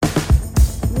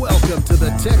Welcome to the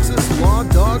Texas Law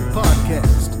Dog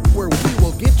Podcast, where we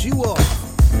will get you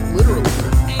off, literally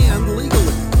and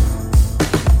legally.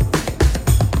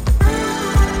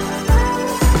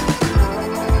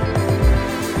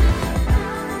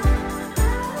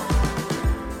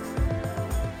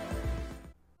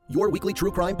 Your weekly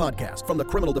true crime podcast from the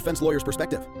criminal defense lawyer's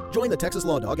perspective. Join the Texas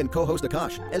Law Dog and co-host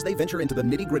Akash as they venture into the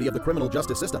nitty-gritty of the criminal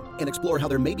justice system and explore how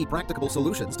there may be practicable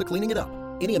solutions to cleaning it up.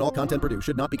 Any and all content produced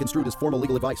should not be construed as formal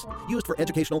legal advice, used for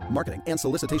educational, marketing, and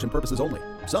solicitation purposes only.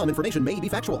 Some information may be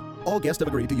factual. All guests have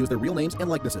agreed to use their real names and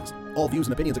likenesses. All views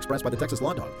and opinions expressed by the Texas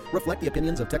Law Dog reflect the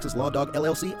opinions of Texas Law Dog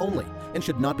LLC only and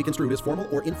should not be construed as formal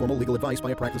or informal legal advice by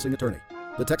a practicing attorney.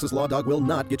 The Texas Law Dog will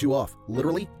not get you off,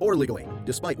 literally or legally,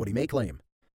 despite what he may claim.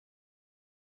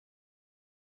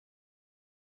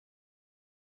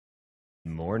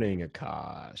 Morning,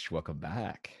 Akash. Welcome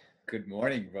back. Good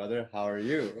morning, brother. How are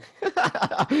you?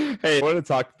 Hey, I want to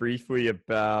talk briefly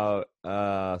about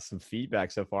some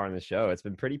feedback so far on the show. It's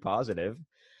been pretty positive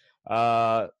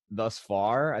thus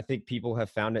far. I think people have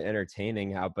found it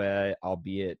entertaining,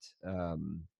 albeit they're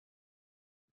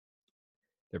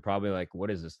probably like, what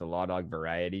is this, the Law Dog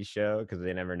variety show? Because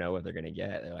they never know what they're going to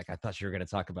get. They're like, I thought you were going to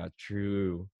talk about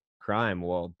true crime.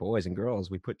 Well, boys and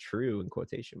girls, we put true in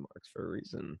quotation marks for a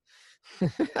reason.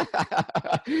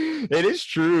 It is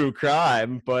true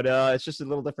crime, but it's just a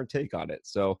little different take on it.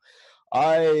 So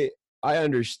I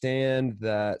understand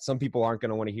that some people aren't going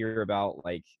to want to hear about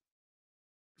like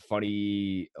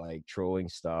funny like trolling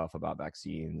stuff about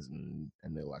vaccines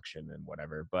and the election and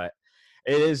whatever, but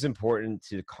it is important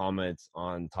to comment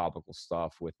on topical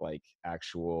stuff with like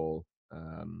actual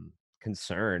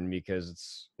concern,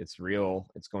 because it's real,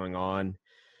 it's going on.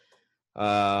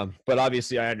 But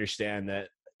obviously I understand that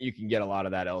you can get a lot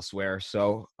of that elsewhere.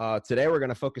 So today we're going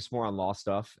to focus more on law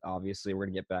stuff. Obviously we're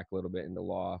going to get back a little bit into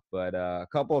law, but a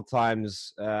couple of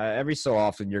times every so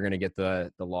often you're going to get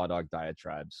the Law Dog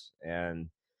diatribes, and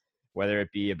whether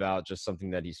it be about just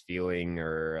something that he's feeling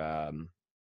or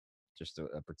just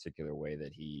a particular way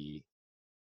that he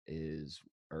is,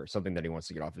 or something that he wants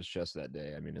to get off his chest that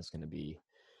day. I mean, it's going to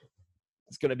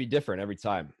be different every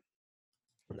time.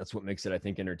 And that's what makes it, I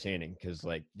think, entertaining. Because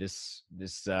like this,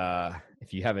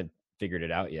 if you haven't figured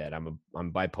it out yet, I'm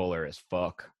bipolar as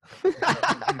fuck,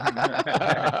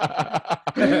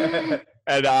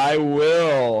 and I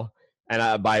will.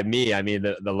 And by me, I mean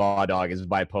the Law Dog is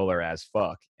bipolar as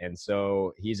fuck, and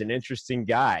so he's an interesting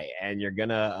guy. And you're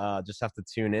gonna just have to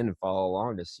tune in and follow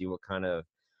along to see what kind of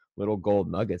little gold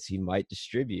nuggets he might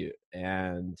distribute.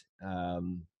 And I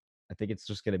think it's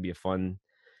just gonna be a fun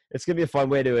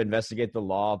way to investigate the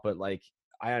law. But like,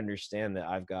 I understand that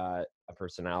I've got a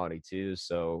personality too,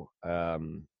 so I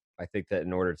think that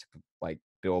in order to like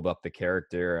build up the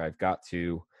character, I've got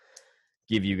to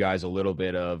give you guys a little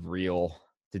bit of real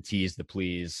to tease the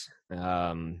please.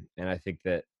 And I think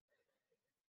that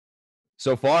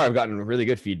so far I've gotten really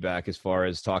good feedback as far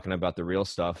as talking about the real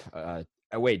stuff.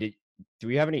 Wait, do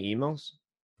we have any emails?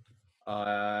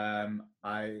 I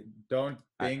don't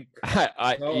think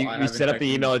you set up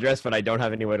the email address, but I don't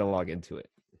have any way to log into it.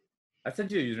 I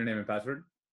sent you a username and password.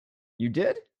 You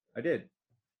did? I did.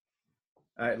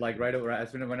 Like right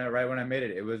as soon as when I made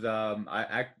it, it was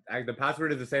the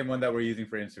password is the same one that we're using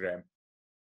for Instagram.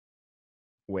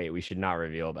 Wait, we should not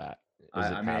reveal that. Is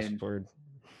it password?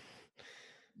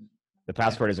 The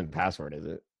password isn't password, is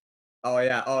it? Oh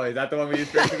yeah. Oh, is that the one we use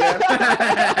for Instagram?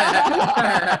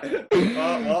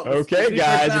 well, okay,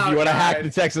 guys, if you want to hack the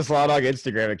Texas Law Dog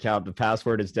Instagram account, the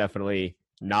password is definitely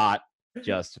not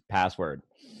just password.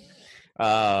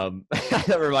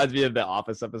 That reminds me of the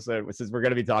Office episode. Since we're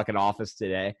going to be talking Office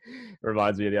today, it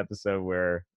reminds me of the episode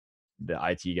where the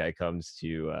IT guy comes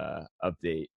to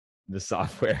update the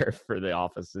software for the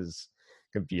Office's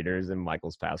computers, and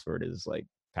Michael's password is like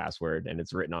password, and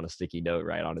it's written on a sticky note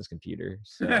right on his computer.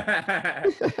 So.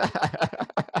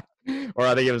 Or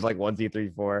I think it was like 1 2 3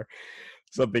 4,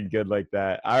 something good like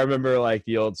that. I remember like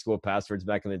the old school passwords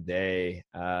back in the day,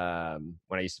 when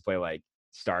I used to play like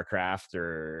StarCraft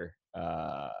or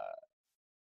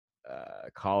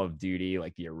Call of Duty,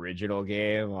 like the original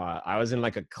game. I was in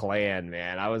like a clan,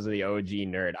 man. I was the OG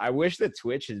nerd. I wish that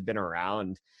Twitch had been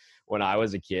around when I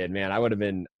was a kid, man. I would have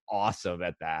been awesome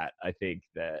at that. I think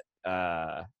that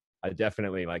I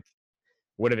definitely like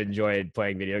would have enjoyed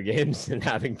playing video games and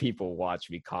having people watch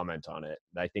me comment on it.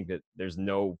 I think that there's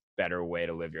no better way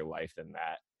to live your life than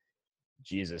that.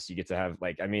 Jesus, you get to have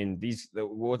like, I mean,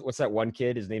 what's that one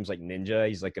kid? His name's like Ninja.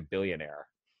 He's like a billionaire.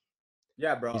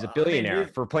 Yeah, bro. He's a billionaire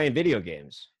for playing video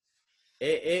games.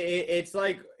 It's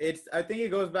like I think it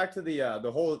goes back to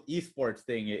the whole esports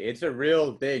thing. It's a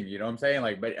real thing, you know what I'm saying?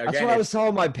 Like, but again, that's what I was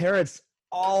telling my parents.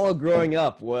 all growing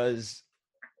up was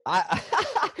I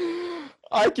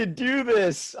I could do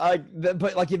this.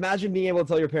 But like imagine being able to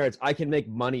tell your parents I can make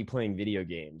money playing video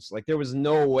games. Like there was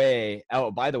no way.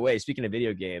 Oh, by the way, speaking of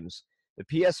video games, the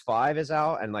PS5 is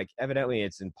out and like evidently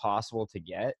it's impossible to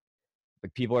get.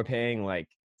 Like people are paying like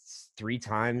 3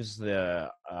 times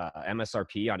the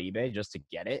MSRP on eBay just to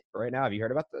get it right now. Have you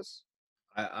heard about this?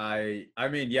 I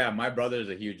mean, yeah, my brother's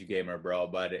a huge gamer, bro,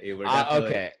 but it was definitely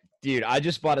Okay. Dude, I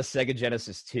just bought a Sega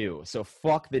Genesis 2. So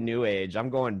fuck the new age.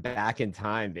 I'm going back in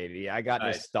time, baby. I got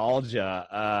nice. nostalgia.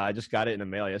 I just got it in the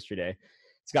mail yesterday.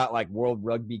 It's got like World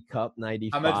Rugby Cup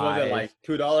 95. How much was it? Like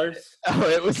 $2? Oh,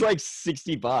 it was like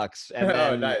 $60. And Oh,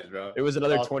 then nice, bro. it was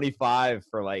another Awesome. 25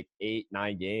 for like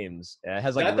 8-9 games. It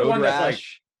has Is like that the Road one that's like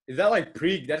Rash. is that like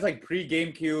that's like pre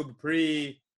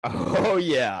GameCube, Oh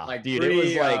yeah. like Dude, it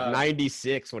was like pre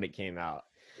 96 when it came out.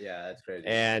 yeah, that's crazy.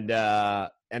 And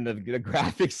the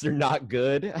graphics are not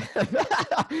good.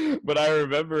 But I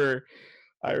remember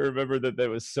that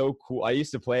was so cool. I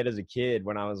used to play it as a kid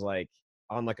when I was like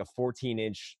on like a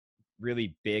 14-inch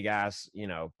really big ass,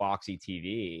 boxy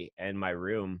TV in my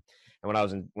room. And when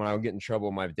I would get in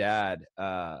trouble, my dad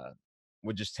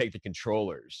would just take the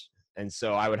controllers. And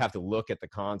so I would have to look at the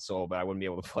console, but I wouldn't be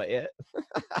able to play it.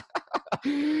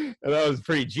 And that was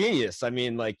pretty genius. I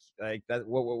mean, like that.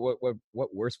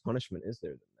 What worse punishment is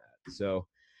there than that? So,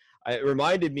 it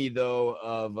reminded me though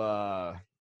of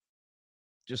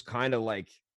just kind of like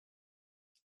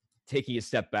taking a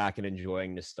step back and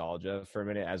enjoying nostalgia for a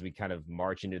minute as we kind of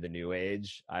march into the new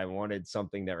age. I wanted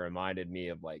something that reminded me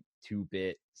of like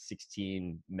 2-bit,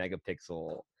 16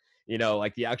 megapixel.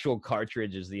 Like the actual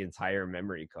cartridge is the entire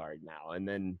memory card now, and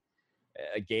then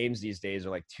games these days are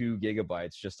like 2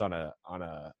 gigabytes just on a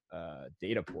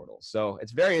data portal. So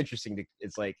it's very interesting.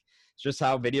 It's just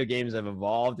how video games have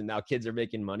evolved, and now kids are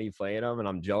making money playing them, and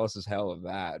I'm jealous as hell of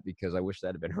that because I wish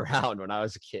that had been around when I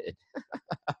was a kid.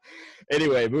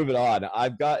 Anyway, moving on.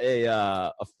 I've got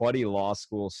a funny law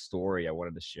school story I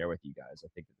wanted to share with you guys. I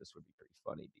think that this would be pretty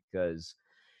funny because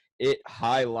it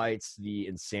highlights the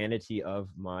insanity of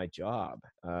my job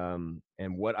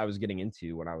and what I was getting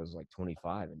into when I was like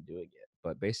 25 and doing it.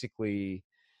 But basically,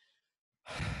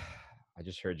 I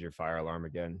just heard your fire alarm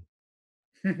again.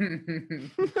 Now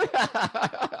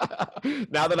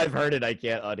that I've heard it, I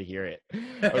can't unhear it.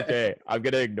 Okay, I'm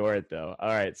going to ignore it though. All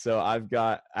right, so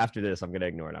after this, I'm going to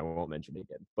ignore it. I won't mention it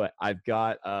again. But I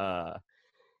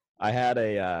had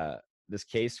this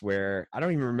case where I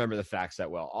don't even remember the facts that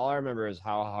well. All I remember is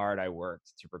how hard I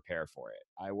worked to prepare for it.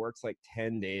 I worked like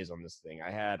 10 days on this thing. I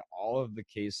had all of the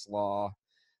case law.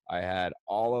 I had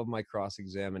all of my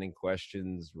cross-examining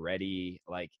questions ready.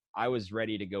 Like I was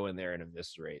ready to go in there and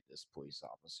eviscerate this police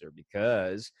officer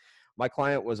because my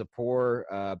client was a poor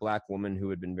black woman who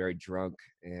had been very drunk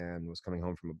and was coming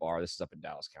home from a bar. This is up in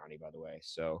Dallas County, by the way.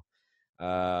 So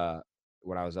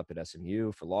when I was up at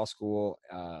SMU for law school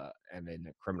and in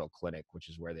a criminal clinic, which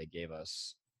is where they gave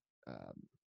us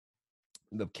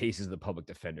the cases the public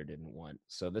defender didn't want.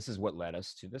 So this is what led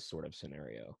us to this sort of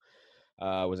scenario.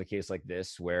 Was a case like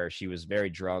this where she was very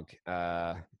drunk,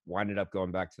 winded up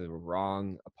going back to the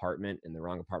wrong apartment in the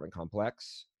wrong apartment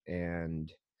complex,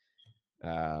 and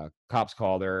cops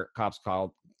called her. Got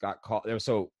called.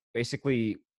 So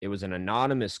basically, it was an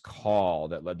anonymous call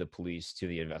that led the police to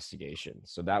the investigation.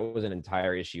 So that was an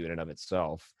entire issue in and of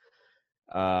itself,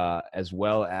 as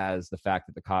well as the fact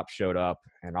that the cops showed up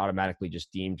and automatically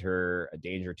just deemed her a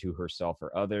danger to herself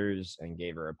or others and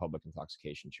gave her a public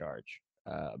intoxication charge,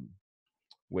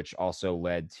 which also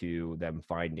led to them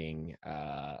finding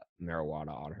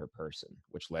marijuana on her person,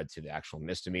 which led to the actual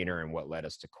misdemeanor and what led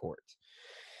us to court.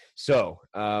 So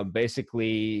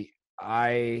basically,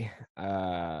 I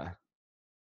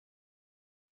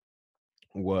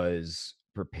was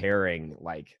preparing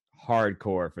like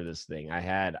hardcore for this thing.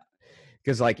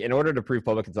 Because like in order to prove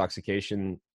public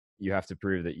intoxication, you have to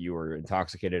prove that you were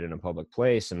intoxicated in a public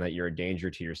place and that you're a danger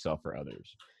to yourself or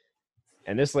others.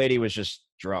 And this lady was just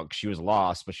drunk. She was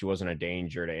lost, but she wasn't a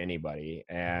danger to anybody.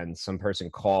 And some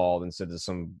person called and said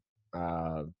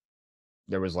that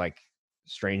there was like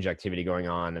strange activity going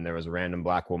on, and there was a random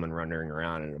black woman running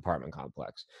around in an apartment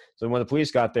complex. So when the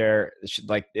police got there,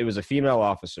 it was a female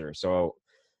officer. So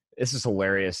this is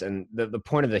hilarious. And the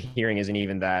point of the hearing isn't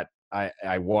even that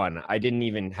I won. I didn't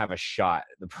even have a shot.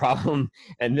 The problem,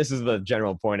 and this is the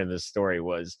general point of this story,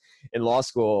 was in law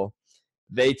school,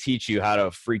 they teach you how to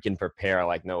freaking prepare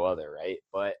like no other, right?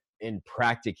 But in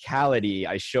practicality,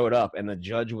 I showed up and the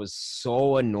judge was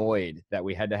so annoyed that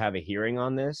we had to have a hearing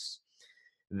on this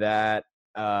that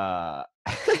I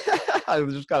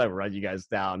was just gonna run you guys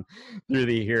down through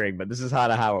the hearing, but this is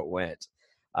how it went.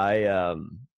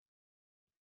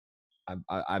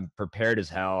 I'm prepared as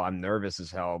hell. I'm nervous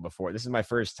as hell before. This is my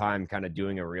first time kind of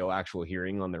doing a real actual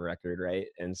hearing on the record, right?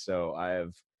 And so I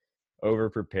have over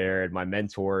prepared. My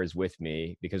mentor is with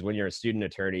me because when you're a student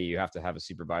attorney, you have to have a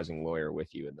supervising lawyer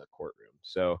with you in the courtroom.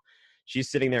 So she's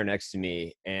sitting there next to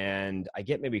me, and I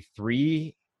get maybe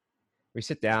three. We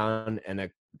sit down and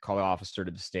I call the officer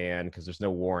to the stand because there's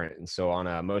no warrant. And so on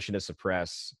a motion to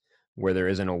suppress where there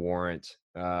isn't a warrant,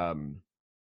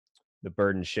 the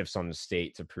burden shifts on the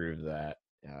state to prove that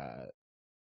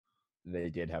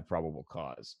they did have probable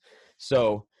cause.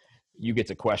 So you get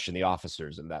to question the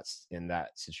officers in that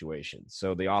situation.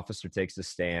 So the officer takes the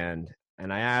stand,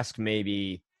 and I ask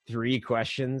maybe three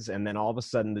questions, and then all of a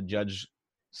sudden the judge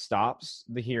stops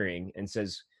the hearing and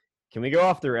says, "Can we go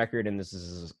off the record?" And this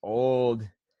is this old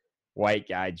white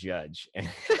guy judge. And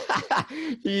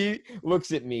he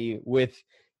looks at me with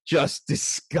just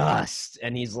disgust,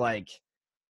 and he's like,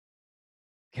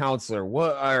 "Counselor,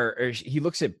 what are," or he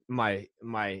looks at my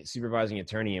supervising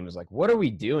attorney and was like, "What are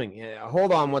we doing?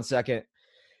 Hold on 1 second.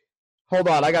 Hold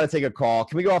on, I got to take a call.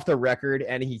 Can we go off the record?"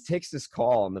 And he takes this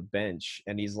call on the bench,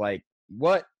 and he's like,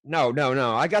 "What? No.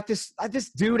 I got this.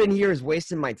 This dude in here is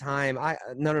wasting my time.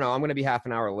 No. I'm going to be half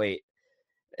an hour late.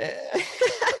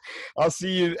 I'll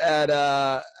see you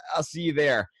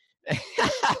there."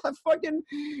 I fucking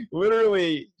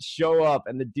literally show up,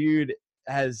 and the dude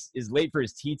is late for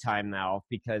his tea time now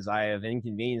because I have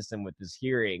inconvenienced him with this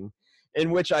hearing,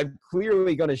 in which I'm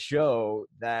clearly going to show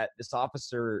that this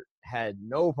officer had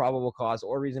no probable cause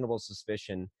or reasonable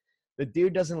suspicion. The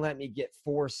dude doesn't let me get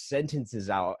 4 sentences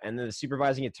out, and then the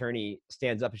supervising attorney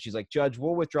stands up and she's like, "Judge,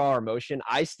 we'll withdraw our motion."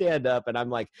 I stand up and I'm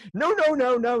like, no,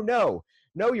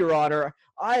 Your Honor,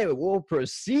 I will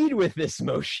proceed with this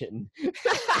motion."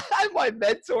 My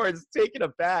mentor is taken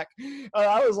aback.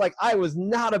 I was like, I was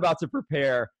not about to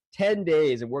prepare 10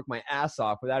 days and work my ass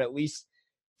off without at least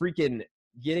freaking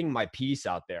getting my piece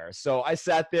out there. So I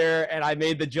sat there and I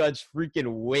made the judge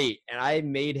freaking wait, and I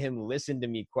made him listen to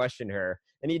me question her,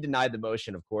 and he denied the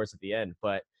motion, of course, at the end.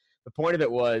 But the point of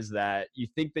it was that you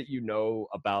think that you know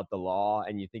about the law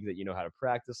and you think that you know how to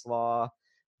practice law,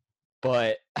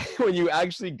 but when you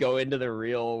actually go into the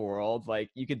real world, like,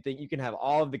 you can think you can have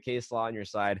all of the case law on your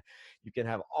side, you can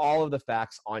have all of the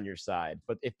facts on your side,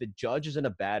 but if the judge is in a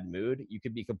bad mood, you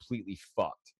could be completely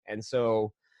fucked. And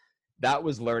so that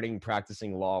was learning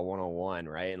practicing law 101,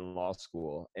 right, in law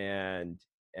school. And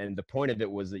the point of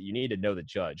it was that you need to know the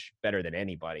judge better than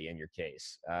anybody in your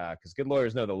case, because good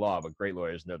lawyers know the law, but great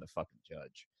lawyers know the fucking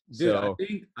judge. Dude, So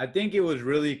I think it was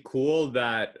really cool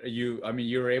that you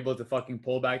were able to fucking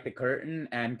pull back the curtain,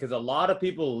 and because a lot of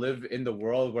people live in the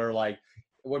world where, like,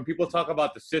 when people talk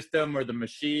about the system or the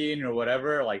machine or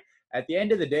whatever, like, at the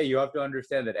end of the day, you have to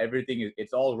understand that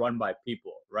it's all run by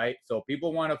people, right? So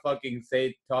people want to fucking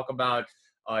talk about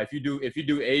if you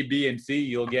do A, B, and C,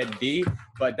 you'll get D,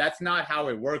 but that's not how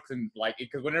it works. And like,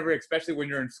 because especially when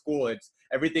you're in school,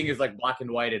 everything is like black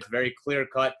and white. It's very clear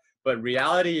cut. But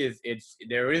reality is,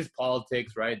 there is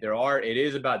politics, right? There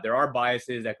are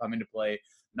biases that come into play.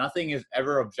 Nothing is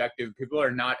ever objective. People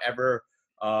are not ever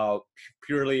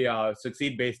purely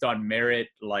succeed based on merit.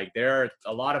 Like, there are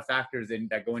a lot of factors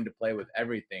that go into play with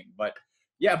everything. But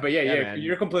yeah,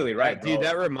 you're completely right, dude. bro.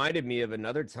 That reminded me of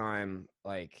another time,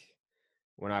 like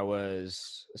when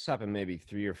this happened maybe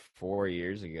 3 or 4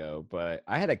 years ago, but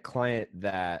I had a client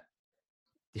that,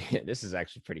 this is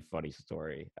actually a pretty funny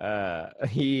story.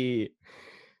 He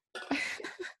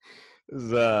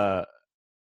is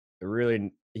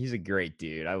he's a great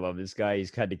dude. I love this guy. He's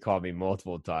kind of called me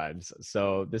multiple times.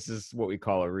 So this is what we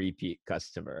call a repeat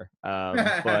customer.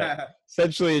 But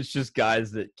essentially it's just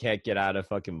guys that can't get out of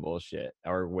fucking bullshit,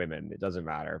 or women. It doesn't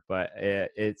matter. But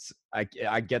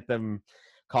I get them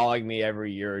calling me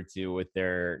every year or two with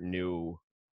their new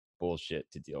bullshit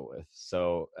to deal with.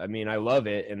 So, I mean, I love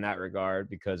it in that regard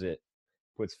because it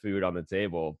puts food on the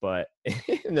table. But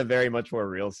in a very much more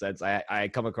real sense, I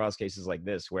come across cases like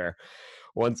this where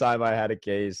one time I had a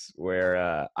case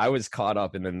where I was caught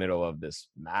up in the middle of this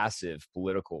massive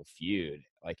political feud,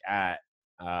 like at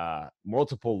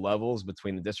multiple levels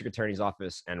between the district attorney's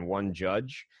office and one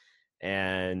judge.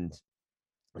 And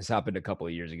this happened a couple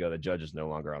of years ago. The judge is no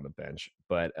longer on the bench,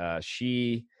 but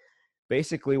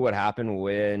basically what happened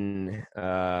when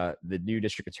the new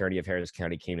district attorney of Harris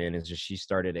County came in is just she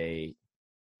started a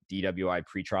DWI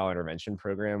pretrial intervention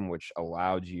program, which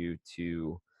allowed you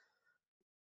to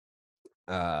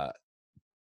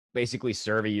basically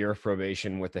serve a year of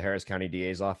probation with the Harris County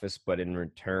DA's office, but in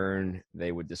return,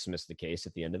 they would dismiss the case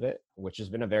at the end of it, which has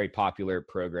been a very popular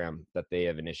program that they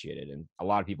have initiated. And a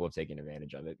lot of people have taken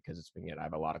advantage of it because I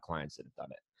have a lot of clients that have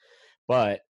done it.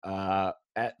 But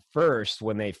first,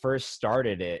 when they first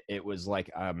started it, it was like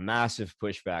a massive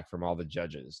pushback from all the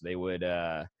judges. They would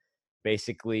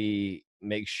basically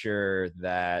make sure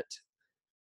that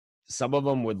some of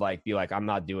them would like be like, I'm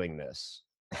not doing this.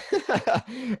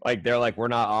 Like they're like, we're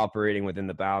not operating within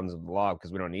the bounds of the law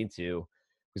because we don't need to,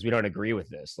 because we don't agree with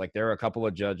this. Like there are a couple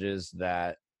of judges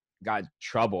that got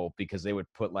trouble because they would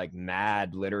put like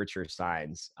mad literature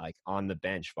signs like on the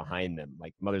bench behind them,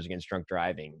 like Mothers Against Drunk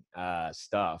Driving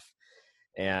stuff,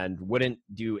 and wouldn't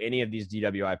do any of these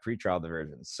DWI pretrial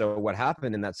diversions. So what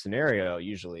happened in that scenario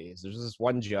usually is there's this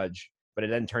one judge, but it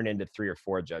then turned into 3 or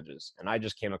 4 judges. And I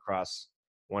just came across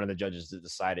one of the judges that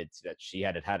decided that she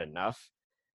had had enough.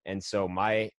 And so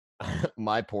my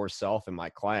my poor self and my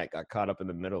client got caught up in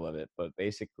the middle of it. But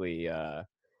basically, the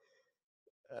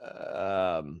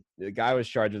guy was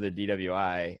charged with a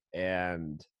DWI,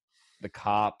 and the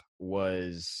cop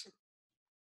was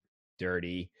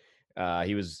dirty.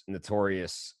 He was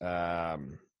notorious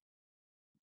dirty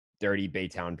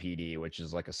Baytown PD, which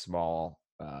is like a small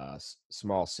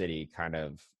city kind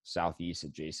of southeast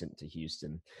adjacent to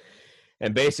Houston.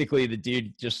 And basically the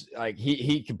dude just like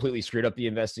he completely screwed up the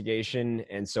investigation.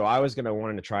 And so I was gonna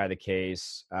want to try the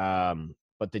case.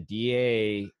 But the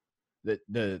DA,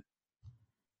 the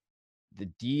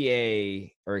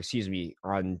DA, or excuse me,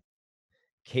 on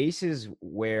cases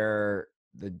where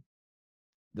the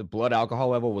blood alcohol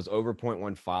level was over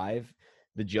 0.15,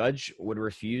 the judge would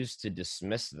refuse to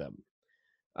dismiss them.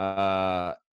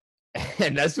 And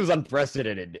this was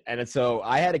unprecedented. And so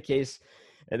I had a case,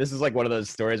 and this is like one of those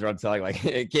stories where I'm telling, like,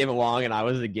 it came along and I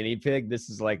was the guinea pig. This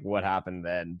is like what happened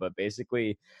then. But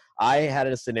basically, I had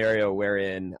a scenario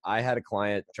wherein I had a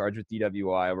client charged with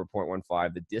DWI over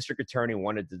 0.15. The district attorney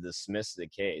wanted to dismiss the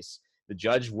case. The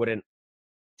judge wouldn't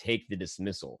take the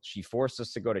dismissal. She forced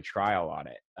us to go to trial on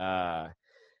it,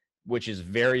 which is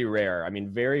very rare. I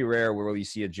mean, very rare where you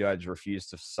see a judge refuse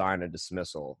to sign a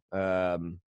dismissal.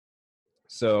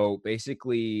 So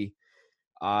basically,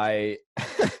 I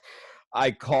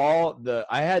I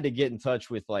had to get in touch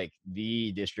with like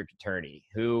the district attorney,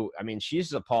 who, I mean,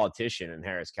 she's a politician in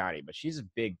Harris County, but she's a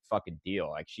big fucking deal.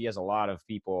 Like she has a lot of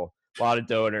people, a lot of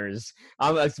donors.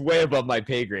 That's way above my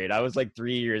pay grade. I was like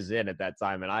 3 years in at that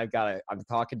time, and I'm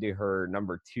talking to her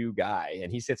number 2 guy,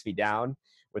 and he sits me down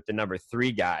with the number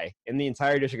 3 guy in the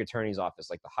entire district attorney's office,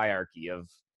 like the hierarchy of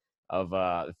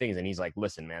the things. And he's like,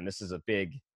 listen, man, this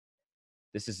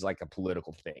is like a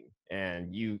political thing,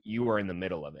 and you are in the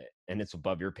middle of it, and it's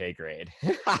above your pay grade.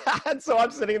 And so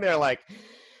I'm sitting there like,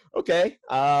 okay,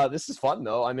 this is fun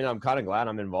though. I mean, I'm kind of glad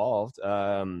I'm involved.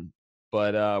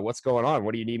 But what's going on?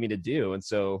 What do you need me to do? And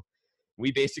so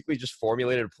we basically just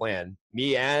formulated a plan,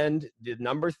 me and the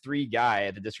number 3 guy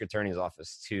at the district attorney's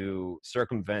office, to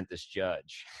circumvent this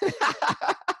judge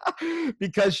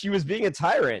because she was being a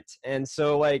tyrant. And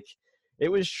so like,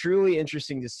 it was truly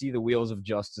interesting to see the wheels of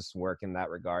justice work in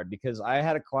that regard, because I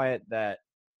had a client that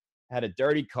had a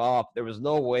dirty cop. There was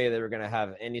no way they were going to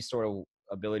have any sort of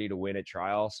ability to win at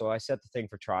trial. So I set the thing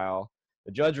for trial.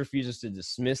 The judge refuses to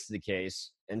dismiss the case,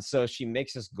 and so she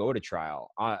makes us go to trial.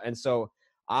 And so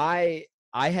I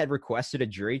had requested a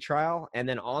jury trial, and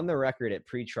then on the record at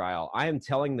pretrial, I am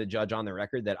telling the judge on the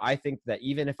record that I think that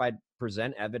even if I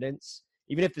present evidence,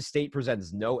 even if the state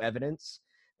presents no evidence,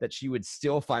 that she would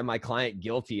still find my client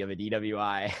guilty of a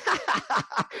DWI.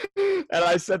 And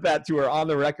I said that to her on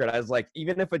the record. I was like,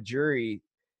 even if a jury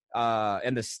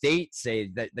and the state say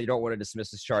that they don't want to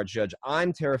dismiss this charge, judge,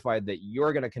 I'm terrified that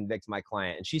you're going to convict my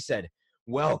client. And she said,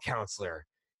 well, counselor,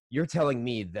 you're telling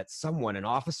me that someone, an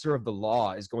officer of the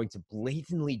law, is going to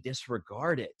blatantly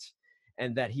disregard it,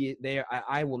 and that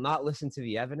I will not listen to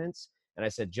the evidence. And I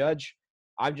said, judge,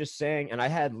 I'm just saying. And I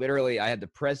had the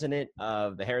president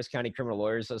of the Harris County Criminal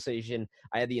Lawyers Association.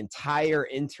 I had the entire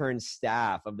intern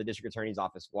staff of the district attorney's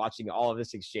office watching all of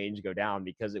this exchange go down,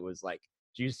 because it was like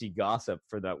juicy gossip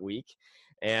for that week.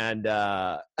 And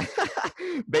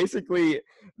basically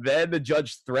then the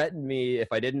judge threatened me if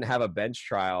I didn't have a bench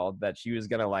trial, that she was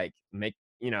going to like make,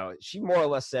 she more or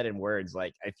less said in words,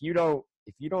 like, if you don't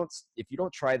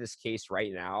try this case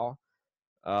right now,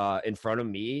 in front of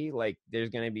me, like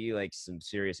there's going to be like some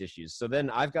serious issues. So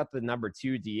then I've got the number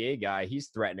 2 DA guy. He's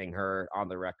threatening her on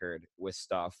the record with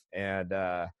stuff. And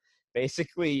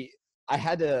basically I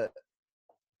had to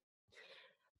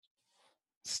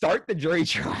start the jury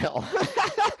trial.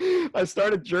 I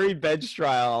started jury bench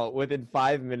trial within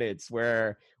 5 minutes,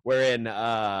 wherein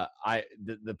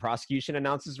the prosecution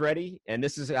announces ready. And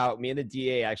this is how me and the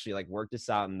DA actually like worked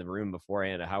this out in the room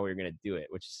beforehand of how we were going to do it,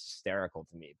 which is hysterical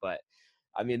to me. But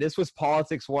I mean, this was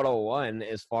politics 101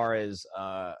 as far as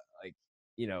like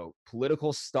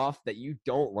political stuff that you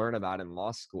don't learn about in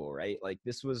law school, right? Like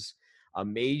this was a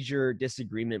major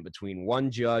disagreement between one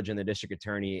judge and the district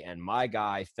attorney, and my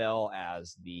guy fell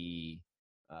as the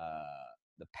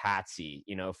patsy,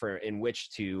 for in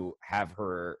which to have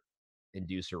her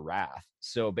induce her wrath.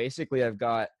 So basically, I've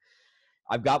got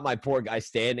my poor guy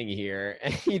standing here,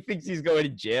 and he thinks he's going to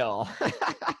jail.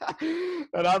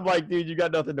 And I'm like, dude, you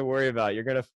got nothing to worry about. You're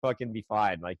gonna fucking be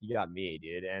fine. Like, you got me,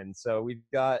 dude. And so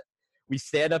we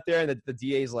stand up there, and the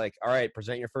DA's like, all right,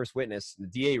 present your first witness. The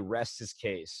DA rests his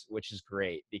case, which is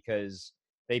great because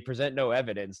they present no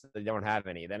evidence. They don't have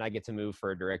any. Then I get to move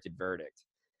for a directed verdict.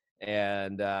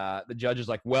 And the judge is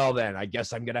like, well, then I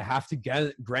guess I'm going to have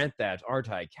to grant that, aren't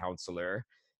I, counselor?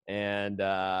 And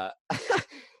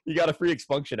you got a free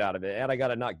expunction out of it. And I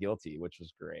got a not guilty, which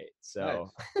was great.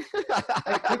 So nice.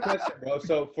 Hey, quick question, bro.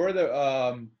 So for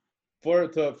the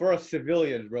for a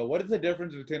civilian, bro, what is the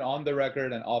difference between on the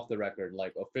record and off the record,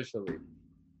 like officially?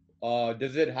 How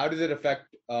does it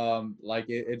affect like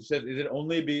it says, is it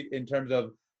only be in terms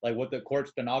of like what the court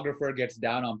stenographer gets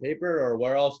down on paper, or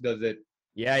where else does it?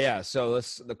 Yeah. So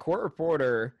the court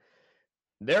reporter,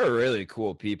 they're really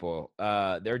cool people.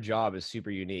 Their job is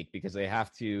super unique because they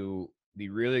have to be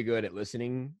really good at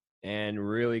listening and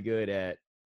really good at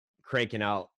cranking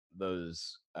out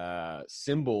those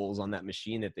symbols on that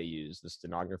machine that they use, the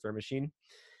stenographer machine.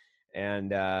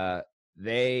 And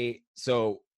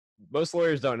so most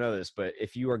lawyers don't know this, but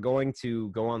if you are going to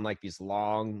go on like these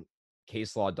long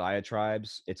case law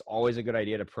diatribes, it's always a good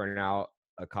idea to print out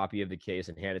a copy of the case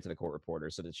and hand it to the court reporter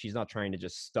so that she's not trying to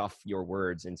just stuff your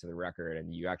words into the record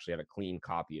and you actually have a clean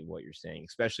copy of what you're saying,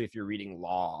 especially if you're reading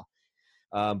law.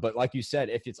 But like you said,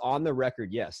 if it's on the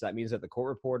record, yes, that means that the court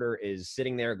reporter is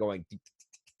sitting there going,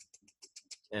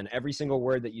 and every single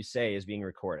word that you say is being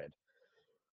recorded.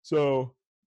 So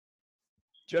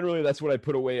generally that's when I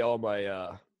put away all my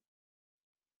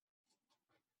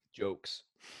jokes.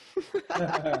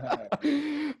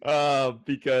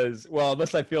 Because, well,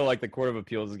 unless I feel like the Court of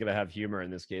Appeals is going to have humor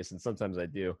in this case, and sometimes I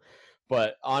do.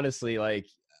 But honestly, like,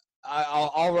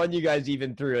 I'll run you guys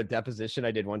even through a deposition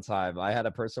I did one time. I had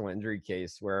a personal injury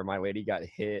case where my lady got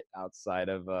hit outside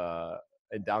of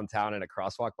in downtown in a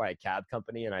crosswalk by a cab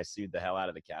company, and I sued the hell out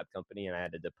of the cab company, and I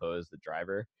had to depose the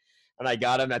driver. And I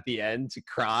got him at the end to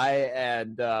cry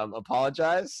and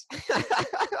apologize.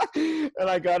 And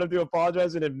I got him to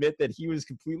apologize and admit that he was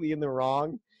completely in the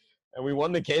wrong. And we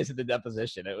won the case at the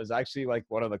deposition. It was actually like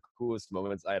one of the coolest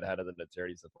moments I had had as an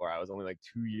attorney so far. I was only like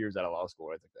 2 years out of law school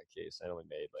when I took that case. I only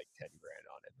made like 10 grand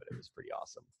on it, but it was pretty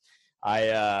awesome.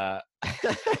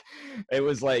 It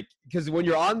was like, because when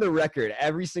you're on the record,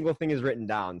 every single thing is written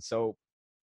down. So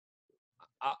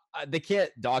they can't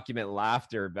document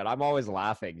laughter, but I'm always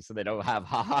laughing, so they don't have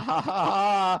ha ha ha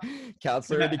ha.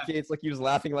 Counselor indicates like he was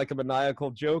laughing like a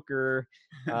maniacal joker.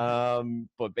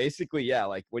 But basically, yeah,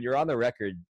 like when you're on the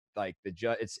record, like the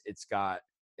judge,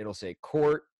 it'll say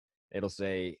court, it'll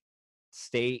say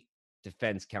state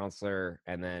defense counselor,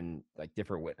 and then like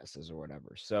different witnesses or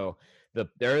whatever. So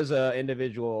there is a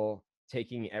individual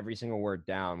taking every single word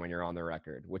down when you're on the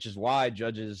record, which is why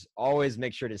judges always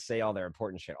make sure to say all their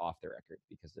important shit off the record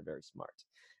because they're very smart.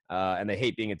 And they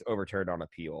hate being overturned on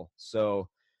appeal. So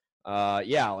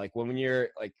yeah, like when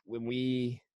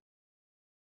we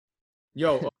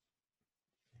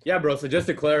Yeah, bro. So just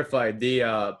to clarify,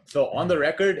 so on the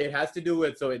record, it has to do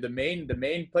with, so the main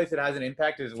place it has an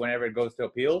impact is whenever it goes to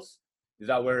appeals. Is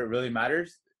that where it really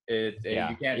matters? You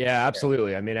can't, yeah,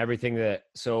 absolutely. I mean, everything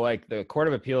so like the Court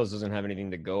of Appeals doesn't have anything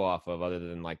to go off of other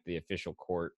than like the official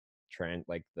court trend,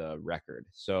 like the record.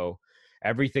 So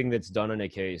everything that's done in a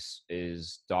case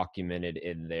is documented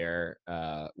in there,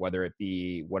 whether it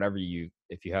be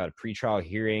if you had a pretrial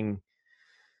hearing,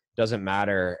 doesn't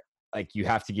matter. Like you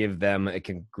have to give them a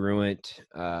congruent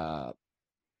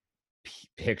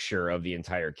picture of the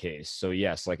entire case. So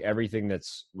yes, like everything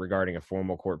that's regarding a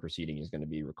formal court proceeding is going to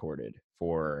be recorded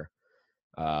for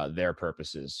their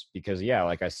purposes. Because yeah,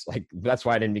 like that's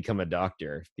why I didn't become a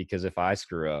doctor, because if I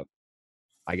screw up,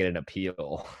 I get an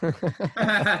appeal.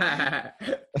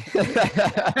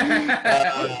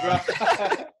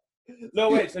 No,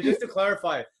 wait. So just to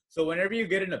clarify, so whenever you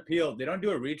get an appeal, they don't do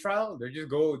a retrial. They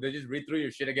just read through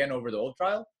your shit again over the old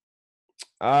trial.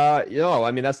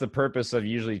 I mean, that's the purpose of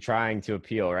usually trying to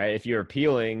appeal, right? If you're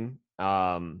appealing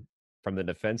from the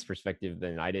defense perspective,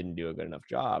 then I didn't do a good enough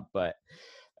job. But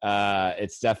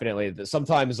it's definitely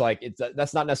sometimes like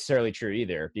that's not necessarily true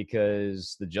either,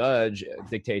 because the judge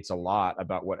dictates a lot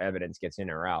about what evidence gets in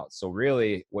or out. So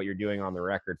really what you're doing on the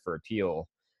record for appeal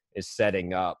is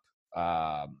setting up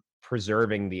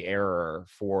preserving the error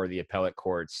for the appellate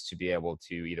courts to be able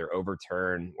to either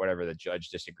overturn whatever the judge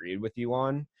disagreed with you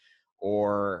on,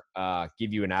 or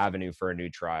give you an avenue for a new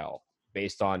trial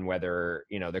based on whether,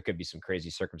 you know, there could be some crazy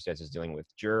circumstances dealing with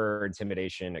juror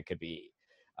intimidation. It could be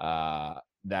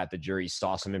that the jury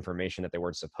saw some information that they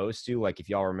weren't supposed to. Like if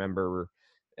y'all remember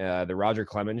the Roger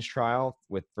Clemens trial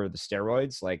for the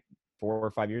steroids, like 4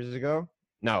 or 5 years ago.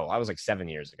 No, I was like 7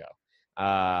 years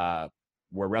ago.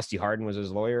 Where Rusty Hardin was his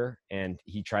lawyer, and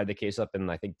he tried the case up in,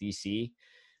 I think, DC.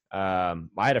 I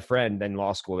had a friend in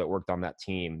law school that worked on that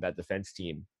team, that defense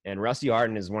team, and Rusty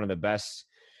Hardin is one of the best.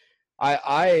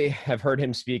 I have heard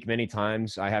him speak many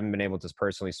times. I haven't been able to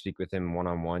personally speak with him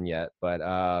one-on-one yet, but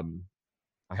I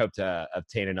hope to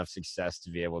obtain enough success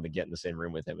to be able to get in the same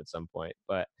room with him at some point.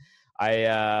 But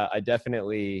I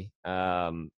definitely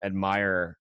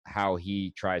admire how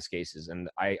he tries cases, and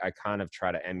I kind of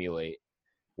try to emulate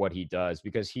what he does,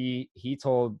 because he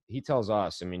tells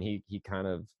us, I mean, he kind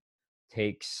of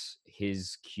takes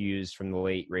his cues from the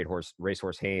late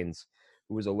Racehorse Haynes,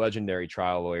 who was a legendary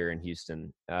trial lawyer in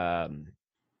Houston,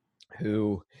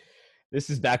 who, this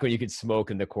is back when you could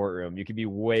smoke in the courtroom. You could be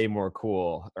way more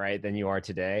cool, right, than you are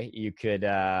today. You could,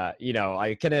 you know,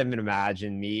 I couldn't even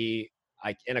imagine me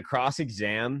like in a cross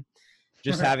exam,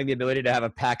 just having the ability to have a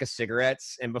pack of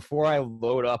cigarettes. And before I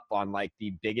load up on like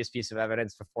the biggest piece of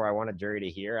evidence before I want a jury to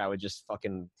hear, I would just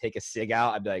fucking take a cig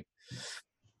out. I'd be like,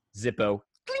 Zippo.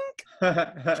 Clink.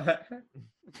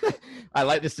 I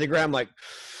light the cigarette. I'm like,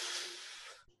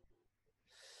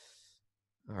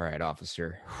 all right,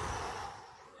 officer.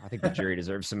 I think the jury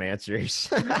deserves some answers.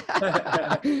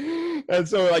 And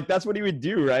so like, that's what he would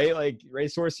do, right? Like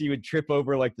Racehorse, he would trip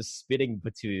over like the spitting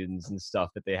platoons and stuff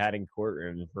that they had in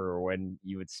courtrooms for when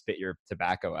you would spit your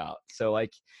tobacco out. So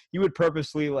like he would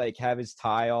purposely like have his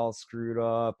tie all screwed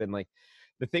up. And like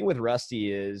the thing with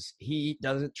Rusty is he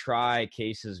doesn't try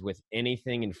cases with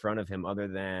anything in front of him other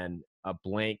than a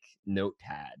blank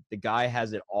notepad. The guy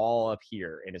has it all up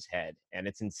here in his head. And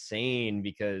it's insane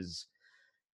because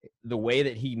the way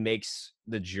that he makes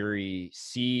the jury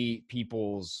see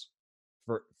people's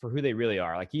for who they really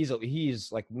are. Like he's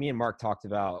like me and Mark talked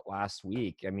about last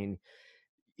week. I mean,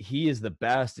 he is the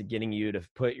best at getting you to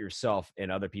put yourself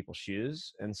in other people's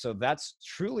shoes. And so that's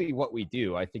truly what we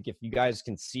do. I think if you guys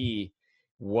can see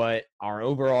what our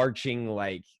overarching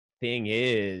like thing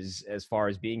is as far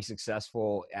as being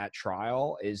successful at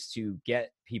trial, is to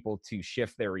get people to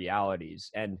shift their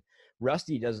realities. And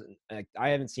Rusty doesn't, I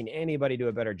haven't seen anybody do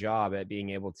a better job at being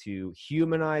able to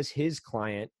humanize his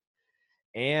client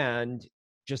and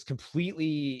just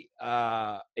completely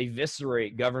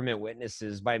eviscerate government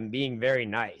witnesses by being very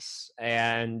nice.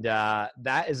 And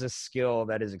that is a skill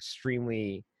that is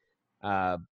extremely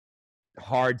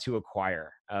hard to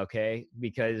acquire, okay?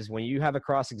 Because when you have a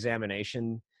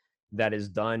cross-examination that is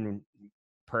done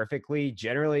perfectly,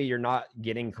 generally you're not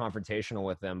getting confrontational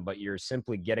with them, but you're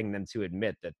simply getting them to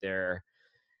admit that they're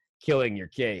killing their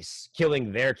case.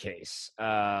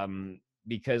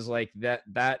 Because like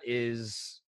that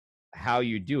is how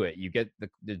you do it. You get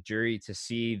the jury to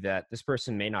see that this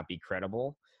person may not be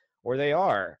credible, or they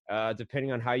are,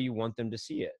 depending on how you want them to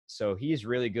see it. So he's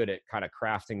really good at kind of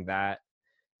crafting that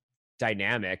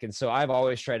dynamic. And so I've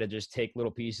always tried to just take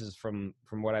little pieces from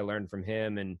what I learned from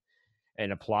him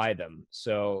and apply them.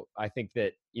 So I think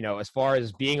that, you know, as far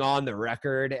as being on the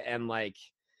record and like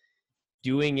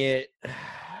doing it,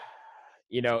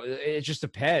 you know, it just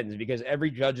depends, because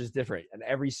every judge is different and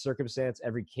every circumstance,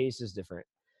 every case is different.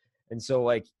 And so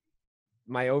like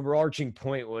my overarching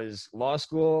point was law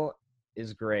school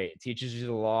is great. It teaches you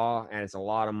the law, and it's a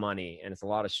lot of money, and it's a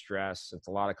lot of stress. It's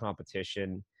a lot of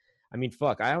competition. I mean,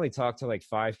 fuck, I only talked to like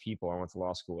 5 people I went to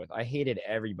law school with. I hated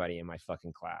everybody in my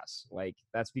fucking class. Like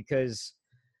that's because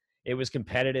it was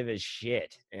competitive as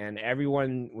shit, and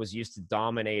everyone was used to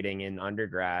dominating in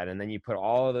undergrad. And then you put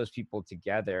all of those people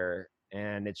together,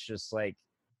 and it's just like,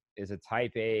 it's a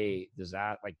type A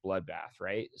disaster, like bloodbath,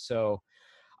 right? So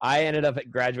I ended up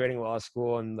graduating law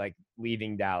school and like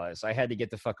leaving Dallas. I had to get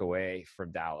the fuck away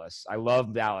from Dallas. I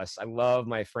love Dallas. I love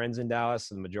my friends in Dallas.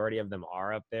 And the majority of them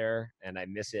are up there, and I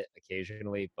miss it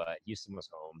occasionally, but Houston was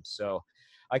home. So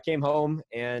I came home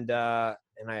and I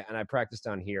practiced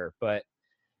down here. But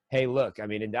hey, look, I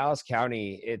mean, in Dallas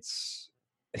County, it's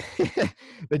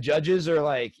the judges are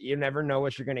like, you never know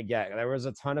what you're going to get. There was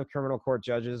a ton of criminal court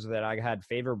judges that I had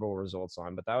favorable results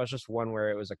on, but that was just one where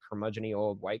it was a curmudgeon-y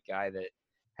old white guy that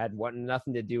had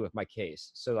nothing to do with my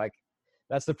case. So like,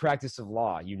 that's the practice of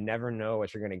law. You never know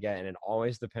what you're going to get. And it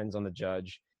always depends on the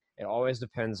judge. It always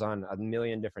depends on a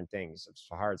million different things. It's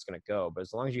how hard it's going to go. But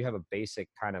as long as you have a basic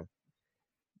kind of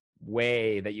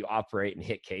way that you operate and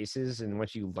hit cases. And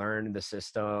once you learn the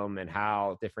system and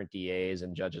how different DAs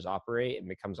and judges operate, it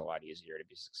becomes a lot easier to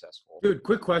be successful. Dude,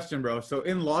 quick question, bro. So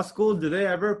in law school, do they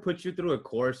ever put you through a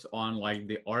course on like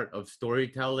the art of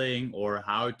storytelling or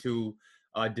how to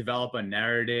develop a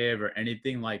narrative or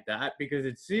anything like that? Because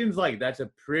it seems like that's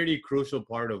a pretty crucial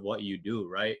part of what you do,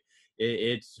 right?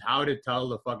 It's how to tell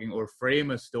the fucking or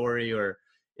frame a story, or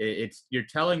it's you're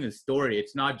telling a story.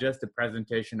 It's not just a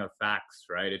presentation of facts,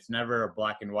 right? It's never a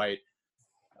black and white.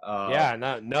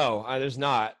 There's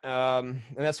not. And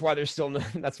that's why there's still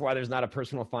that's why there's not a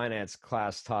personal finance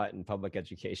class taught in public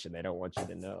education. They don't want you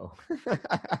to know.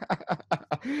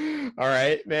 All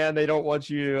right, man. They don't want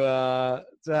you to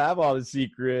have all the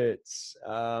secrets.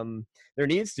 There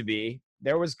needs to be.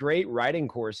 There was great writing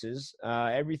courses,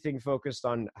 everything focused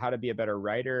on how to be a better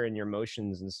writer and your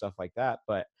motions and stuff like that.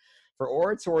 But for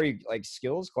oratory like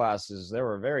skills classes, there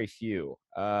were very few.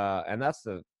 And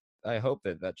I hope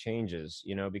that changes,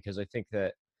 because I think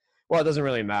that, well, it doesn't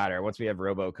really matter. Once we have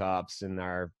RoboCops and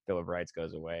our Bill of Rights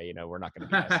goes away, we're not going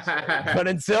to be necessary. But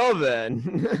until then,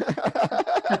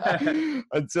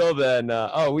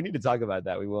 we need to talk about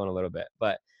that. We will in a little bit.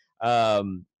 But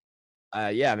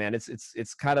yeah, man,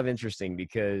 it's kind of interesting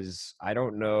because I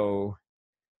don't know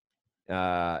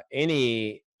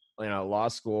any law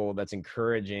school that's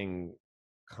encouraging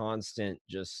constant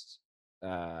just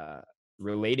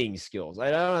relating skills.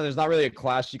 I don't know. There's not really a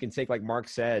class you can take, like Mark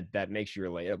said, that makes you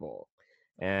relatable,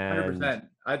 and 100%.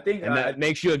 I think that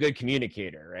makes you a good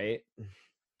communicator, right?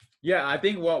 Yeah, I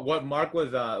think what Mark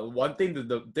was one thing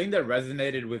the thing that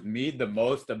resonated with me the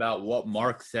most about what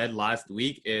Mark said last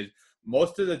week is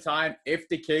most of the time, if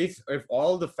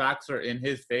all the facts are in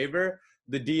his favor,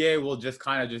 the DA will just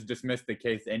kind of just dismiss the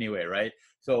case anyway, right?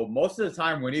 So most of the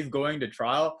time when he's going to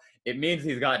trial, it means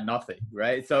he's got nothing,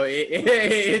 right? So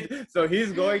so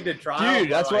he's going to trial.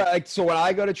 Dude, that's why. So when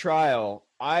I go to trial,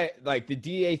 the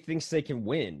DA thinks they can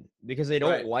win because they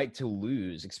don't like to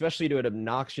lose, especially to an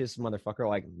obnoxious motherfucker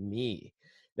like me.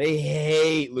 They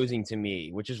hate losing to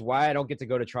me, which is why I don't get to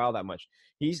go to trial that much.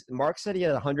 Mark said he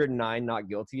had 109 not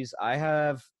guilties. I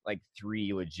have like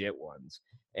 3 legit ones.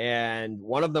 And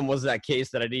one of them was that case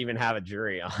that I didn't even have a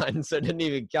jury on, so it didn't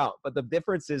even count. But the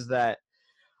difference is that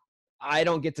I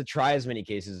don't get to try as many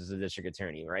cases as a district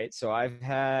attorney, right? So I've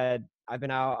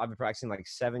been practicing like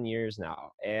 7 years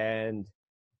now. And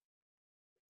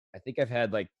I think I've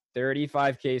had like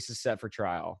 35 cases set for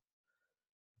trial.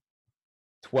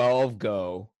 12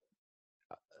 go.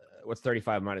 What's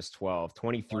 35 minus 12?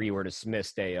 23 were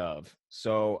dismissed day of.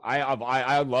 So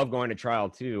I love going to trial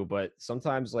too, but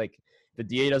sometimes like the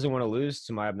DA doesn't want to lose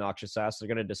to my obnoxious ass. They're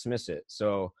going to dismiss it.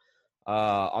 So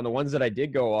on the ones that I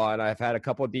did go on, I've had a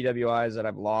couple of DWIs that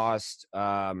I've lost,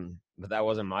 but that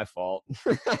wasn't my fault.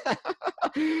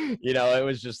 It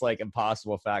was just like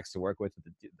impossible facts to work with.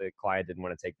 The client didn't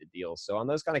want to take the deal. So on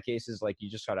those kind of cases, like you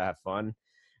just try to have fun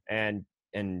and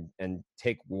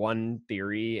take one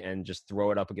theory and just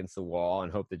throw it up against the wall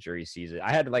and hope the jury sees it. I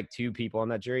had like 2 people on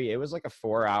that jury. It was like a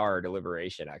 4-hour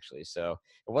deliberation actually. So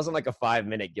it wasn't like a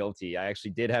 5-minute guilty. I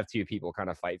actually did have 2 people kind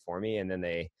of fight for me, and then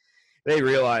they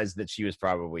realized that she was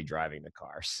probably driving the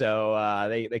car. So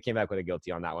they came back with a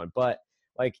guilty on that one. But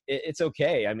like it's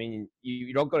okay. I mean,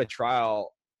 you don't go to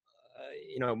trial.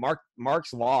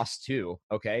 Mark's lost too.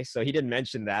 Okay, so he didn't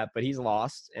mention that, but he's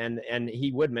lost, and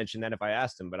he would mention that if I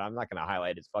asked him. But I'm not going to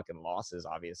highlight his fucking losses,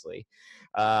 obviously.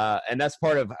 And that's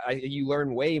part of you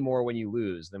learn way more when you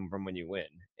lose than from when you win.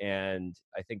 And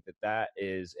I think that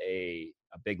is a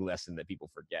big lesson that people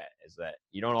forget, is that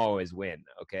you don't always win.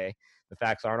 Okay, the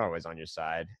facts aren't always on your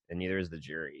side, and neither is the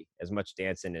jury. As much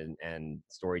dancing and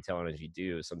storytelling as you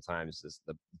do, sometimes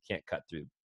you can't cut through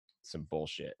some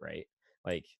bullshit, right?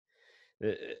 Like.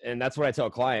 And that's what I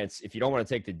tell clients. If you don't want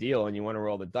to take the deal and you want to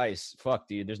roll the dice, fuck,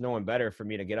 dude, there's no one better for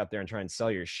me to get up there and try and sell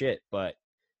your shit. But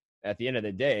at the end of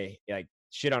the day, like,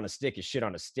 shit on a stick is shit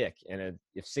on a stick. And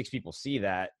if 6 people see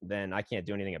that, then I can't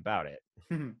do anything about it.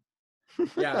 I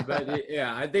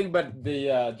think, but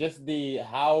the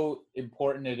how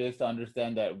important it is to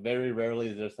understand that very rarely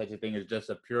is there such a thing as just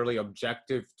a purely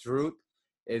objective truth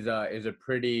is a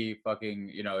pretty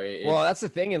fucking, well, that's the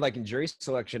thing. And like in jury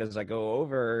selection, as I go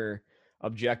over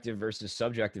objective versus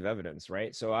subjective evidence,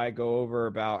 right? So I go over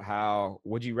about how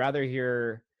would you rather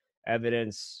hear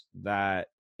evidence that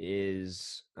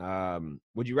is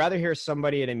would you rather hear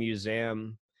somebody at a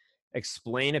museum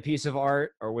explain a piece of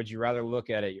art, or would you rather look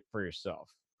at it for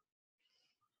yourself,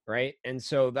 right? And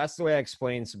so that's the way I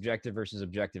explain subjective versus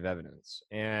objective evidence.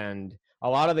 And a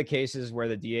lot of the cases where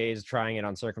the DA is trying it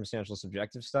on circumstantial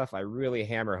subjective stuff, I really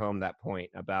hammer home that point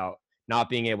about not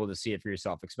being able to see it for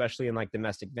yourself, especially in like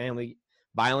domestic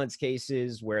violence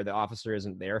cases where the officer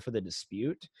isn't there for the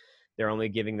dispute. They're only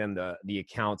giving them the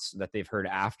accounts that they've heard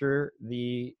after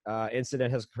the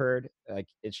incident has occurred. Like,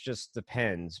 it just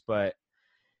depends, but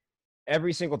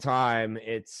every single time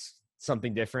it's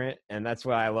something different, and that's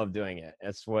why I love doing it.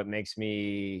 That's what makes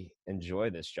me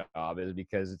enjoy this job, is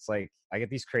because it's like I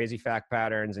get these crazy fact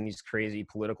patterns and these crazy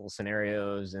political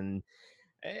scenarios, and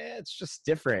it's just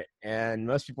different. And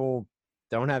most people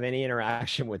don't have any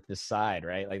interaction with this side,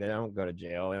 right? Like, they don't go to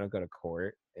jail, they don't go to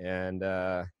court, and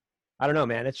I don't know,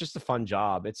 man. It's just a fun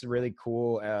job. It's a really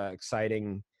cool,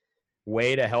 exciting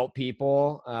way to help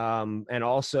people, and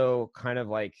also kind of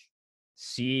like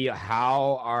see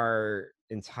how our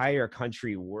entire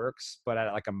country works, but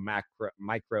at like a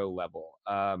micro level,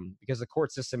 because the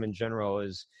court system in general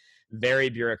is very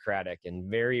bureaucratic and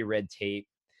very red tape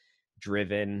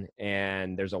driven,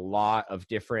 and there's a lot of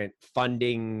different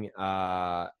funding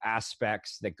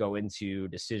aspects that go into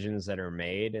decisions that are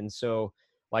made. And so,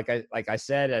 like I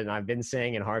said, and I've been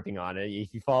saying and harping on it,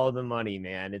 if you follow the money,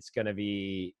 man, it's going to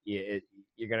be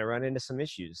you're going to run into some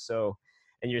issues. So,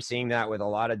 and you're seeing that with a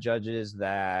lot of judges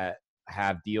that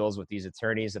have deals with these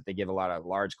attorneys that they give a lot of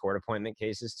large court appointment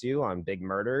cases to on big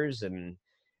murders, and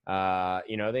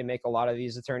they make a lot of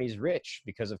these attorneys rich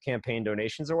because of campaign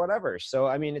donations or whatever. So,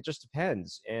 I mean, it just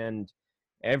depends. And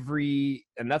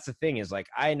that's the thing, is like,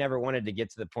 I never wanted to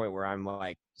get to the point where I'm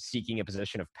like seeking a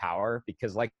position of power,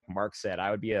 because like Mark said,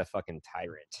 I would be a fucking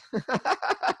tyrant.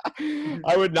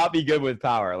 I would not be good with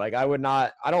power. Like, I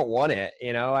don't want it,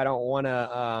 I don't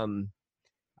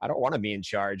want to be in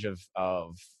charge of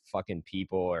fucking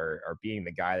people, or being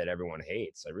the guy that everyone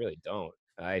hates. I really don't.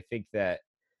 I think that.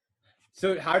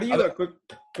 So how do you quick,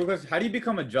 how do you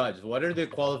become a judge? What are the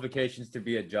qualifications to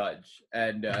be a judge?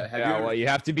 And well, you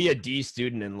have to be a D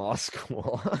student in law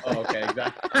school. Oh, okay,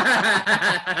 exactly.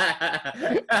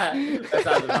 That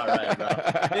sounds about right, bro.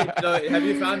 So have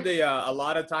you found a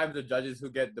lot of times the judges who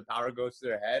get the power goes to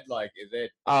their head? Like, is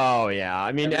it? Oh yeah,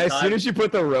 I mean, as soon as you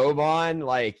put the robe on,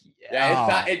 like,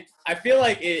 I feel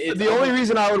like it's the only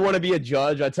reason I would want to be a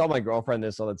judge, I tell my girlfriend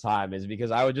this all the time, is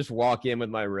because I would just walk in with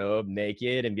my robe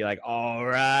naked and be like, all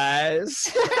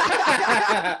rise.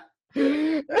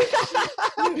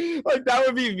 Like, that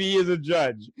would be me as a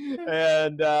judge.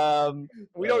 And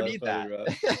we don't need that.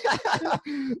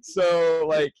 So,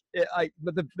 like,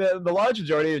 but the large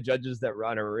majority of judges that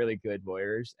run are really good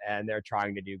lawyers, and they're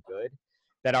trying to do good,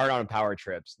 that aren't on power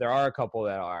trips. There are a couple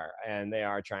that are, and they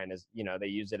are trying to, they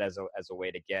use it as a way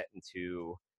to get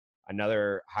into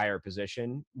another higher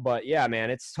position. But yeah, man,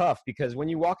 it's tough, because when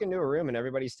you walk into a room and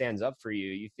everybody stands up for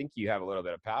you, you think you have a little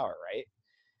bit of power, right?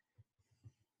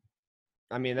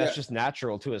 I mean, that's just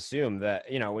natural to assume that,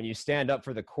 when you stand up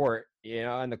for the court,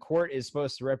 and the court is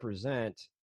supposed to represent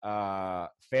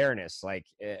fairness, like,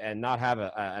 and not have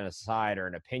an side or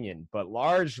an opinion, but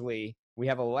largely we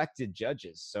have elected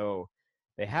judges. So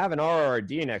they have an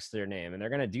RRD next to their name, and they're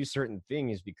going to do certain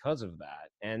things because of that.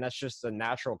 And that's just a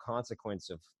natural consequence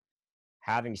of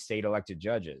having state elected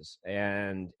judges.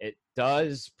 And it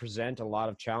does present a lot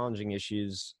of challenging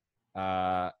issues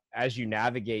as you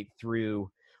navigate through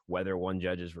whether one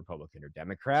judge is Republican or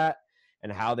Democrat,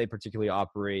 and how they particularly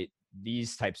operate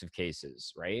these types of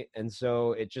cases, right? And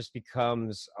so it just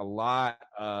becomes a lot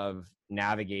of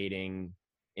navigating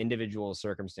individual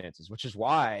circumstances, which is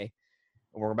why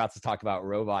we're about to talk about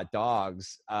robot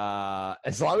dogs.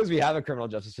 As long as we have a criminal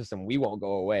justice system, we won't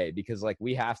go away, because like,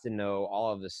 we have to know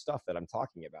all of this stuff that I'm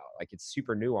talking about. Like, it's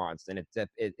super nuanced, and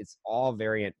it's all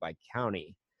variant by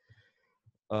county.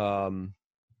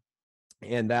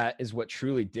 And that is what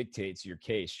truly dictates your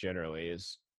case generally,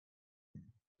 is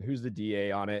who's the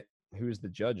DA on it, who's the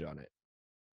judge on it.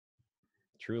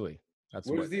 Truly, that's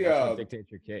what dictates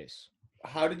your case.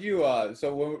 How did you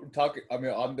so when we're talking, I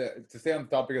mean, to stay on the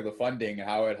topic of the funding,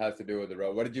 how it has to do with the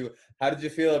road, how did you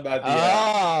feel about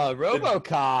the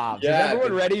RoboCop? Is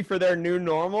everyone ready for their new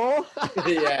normal?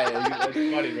 Yeah,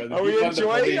 it's funny, brother. Are we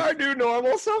enjoying our new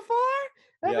normal so far?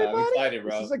 Everybody? Yeah, I'm excited,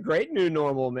 bro. This is a great new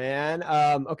normal, man.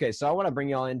 Okay, so I want to bring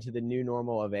y'all into the new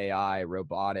normal of AI,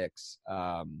 robotics.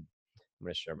 I'm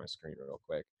going to share my screen real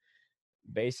quick.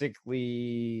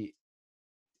 Basically,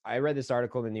 I read this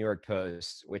article in the New York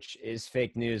Post, which is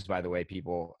fake news, by the way,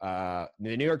 people. The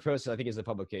New York Post, I think, is the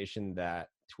publication that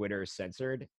Twitter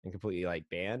censored and completely like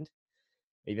banned,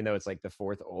 even though it's like the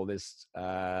fourth oldest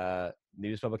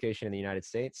news publication in the United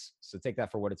States. So take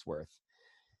that for what it's worth.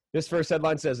 This first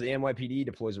headline says the NYPD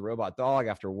deploys a robot dog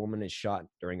after a woman is shot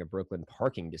during a Brooklyn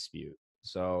parking dispute.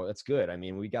 So that's good. I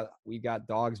mean, we got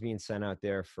dogs being sent out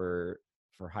there for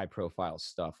high profile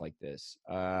stuff like this.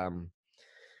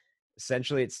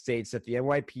 Essentially, it states that the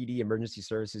NYPD Emergency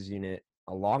Services Unit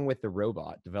along with the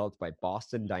robot developed by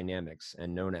Boston Dynamics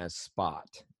and known as Spot,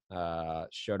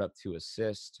 showed up to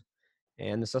assist,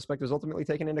 and the suspect was ultimately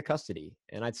taken into custody.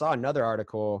 And I saw another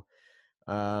article,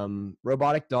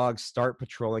 robotic dogs start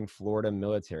patrolling Florida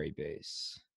military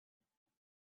base.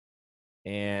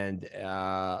 And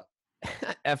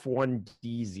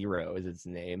F1D0 is its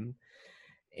name.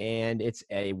 And it's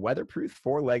a weatherproof,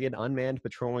 four-legged, unmanned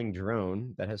patrolling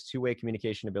drone that has two-way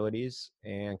communication abilities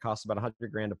and costs about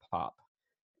 $100,000 a pop.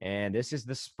 And this is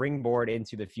the springboard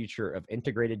into the future of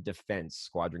integrated defense,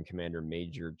 Squadron Commander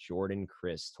Major Jordan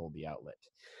Chris told the outlet.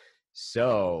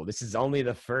 So this is only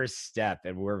the first step,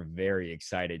 and we're very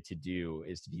excited to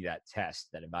be that test,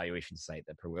 that evaluation site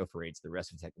that proliferates the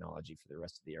rest of technology for the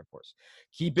rest of the Air Force.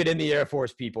 Keep it in the Air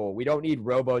Force, people. We don't need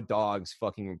robo dogs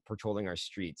fucking patrolling our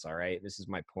streets, all right? This is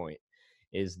my point,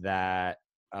 is that,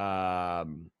 wait,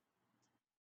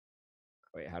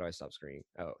 how do I stop screening?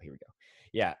 Oh, here we go.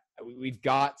 Yeah, we've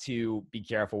got to be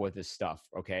careful with this stuff,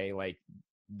 okay? Like,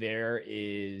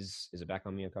 is it back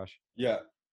on me, Akash? Yeah.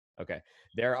 Okay.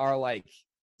 There are like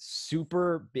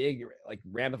super big like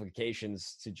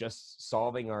ramifications to just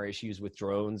solving our issues with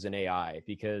drones and AI,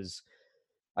 because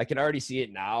I can already see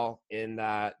it now in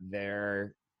that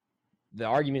the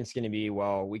argument's going to be,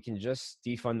 well, we can just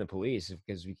defund the police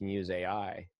because we can use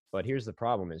AI. But here's the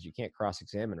problem is you can't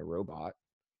cross-examine a robot.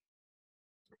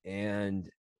 And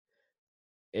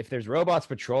if there's robots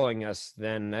patrolling us,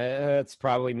 then it's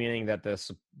probably meaning that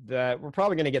that we're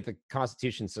probably going to get the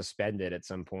Constitution suspended at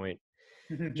some point,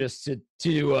 just to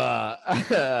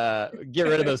get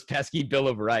rid of those pesky Bill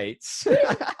of Rights.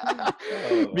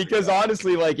 Because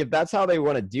honestly, like if that's how they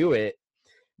want to do it,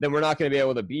 then we're not going to be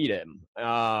able to beat him.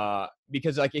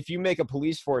 Because like if you make a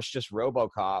police force just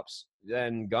RoboCops,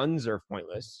 then guns are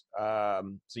pointless.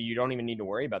 So you don't even need to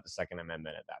worry about the Second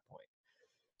Amendment at that point.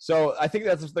 So I think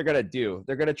that's what they're going to do.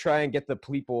 They're going to try and get the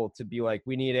people to be like,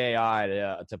 we need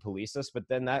AI to police us. But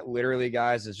then that literally,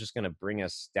 guys, is just going to bring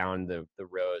us down the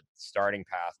road, starting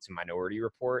path to Minority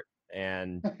Report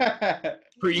and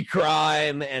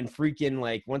pre-crime and freaking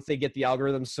like once they get the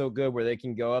algorithm so good where they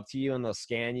can go up to you and they'll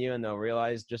scan you and they'll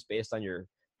realize just based on your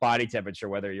body temperature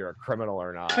whether you're a criminal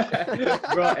or not.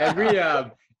 Bro,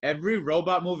 every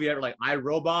robot movie ever, like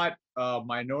iRobot,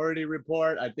 Minority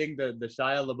Report, I think the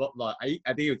Shia LaBeouf, I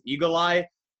think it was Eagle Eye,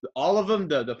 all of them,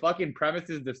 the fucking premise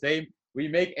is the same. We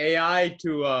make AI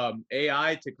to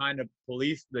kind of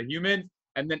police the humans,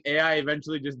 and then AI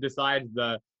eventually just decides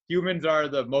the humans are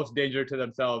the most danger to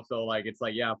themselves. So like it's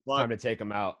like, yeah, fuck. Time to take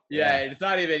them out. Yeah,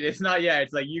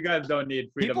 it's like you guys don't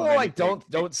need freedom. People like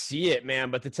don't see it,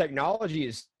 man, but the technology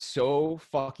is so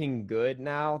fucking good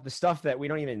now. The stuff that we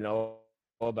don't even know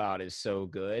about is so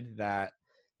good that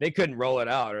they couldn't roll it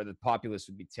out or the populace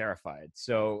would be terrified.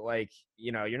 So like,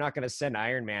 you know, you're not going to send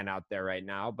Iron Man out there right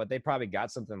now, but they probably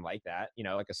got something like that, you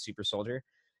know, like a super soldier.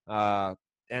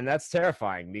 And that's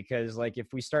terrifying because like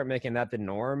if we start making that the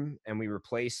norm and we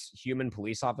replace human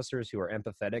police officers who are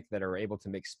empathetic, that are able to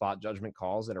make spot judgment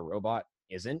calls that a robot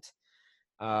isn't,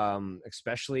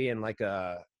 especially in like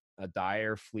a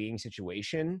dire fleeing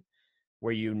situation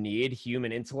where you need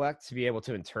human intellect to be able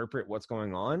to interpret what's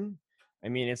going on. I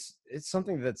mean, it's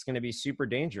something that's going to be super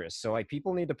dangerous. So like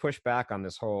people need to push back on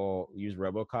this whole use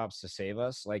RoboCops to save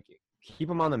us. Like keep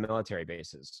them on the military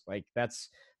bases. Like that's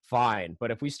fine. But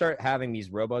if we start having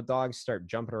these robo dogs start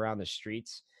jumping around the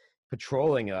streets,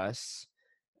 patrolling us,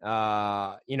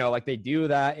 you know, like they do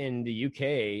that in the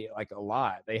UK, like a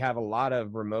lot. They have a lot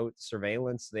of remote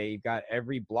surveillance. They've got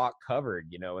every block covered,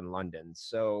 you know, in London.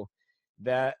 So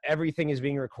that everything is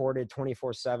being recorded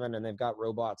 24/7 and they've got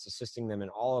robots assisting them in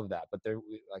all of that. But they're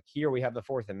like, here we have the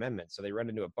Fourth Amendment. So they run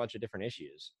into a bunch of different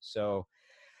issues. So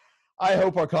I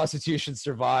hope our Constitution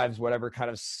survives whatever kind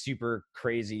of super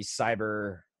crazy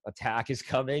cyber attack is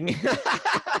coming,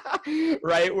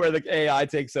 right? Where the AI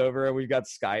takes over and we've got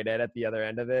Skynet at the other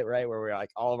end of it, right? Where we're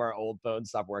like, all of our old phones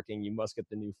stop working. You must get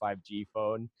the new 5G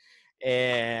phone.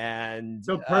 And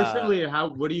so personally, how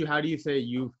do you say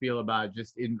you feel about,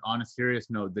 just on a serious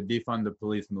note, the defund the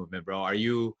police movement, bro? Are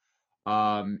you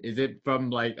is it from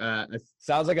like it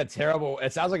sounds like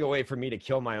a way for me to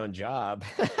kill my own job.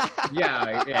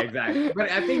 yeah, exactly. But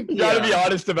I think you gotta be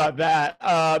honest about that.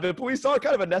 The police are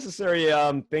kind of a necessary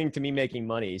thing to me making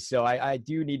money, so I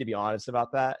do need to be honest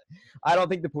about that. I don't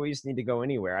think the police need to go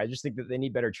anywhere. I just think that they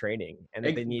need better training and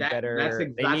that they need better. That's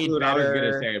exactly what I was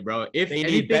gonna say, bro. If they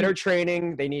need better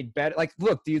training, they need better. Like,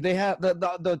 look, dude, they have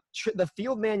the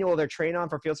field manual they're trained on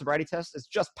for field sobriety tests is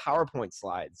just PowerPoint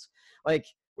slides. Like,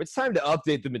 it's time to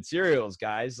update the materials,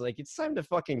 guys. Like, it's time to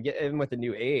fucking get in with the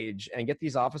new age and get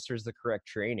these officers the correct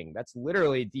training. That's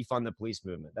literally defund the police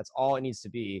movement. That's all it needs to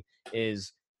be,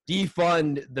 is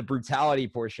defund the brutality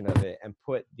portion of it and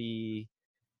put the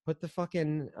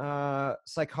fucking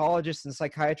psychologists and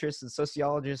psychiatrists and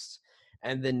sociologists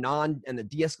and the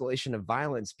de-escalation of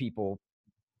violence people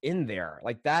in there.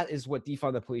 Like, that is what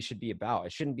defund the police should be about.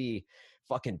 It shouldn't be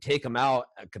fucking take them out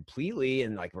completely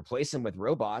and like replace them with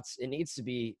robots. It needs to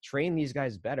be train these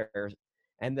guys better,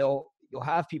 and you'll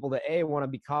have people that want to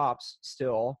be cops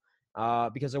still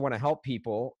because they want to help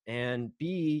people, and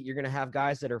B, you're gonna have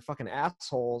guys that are fucking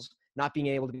assholes not being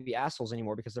able to be assholes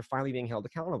anymore because they're finally being held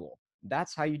accountable.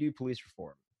 That's how you do police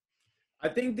reform. I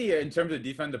think in terms of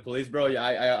defund the police, bro,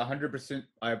 I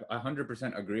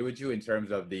 100% agree with you in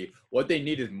terms of what they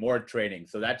need is more training.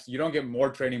 So you don't get more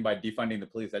training by defunding the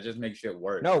police. That just makes shit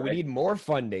worse. No, right? We need more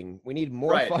funding. We need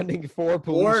more funding for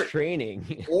police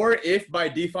training. Or if by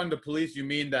defund the police, you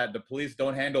mean that the police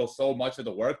don't handle so much of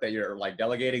the work that you're like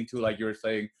delegating to, like you were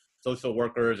saying, social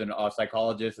workers and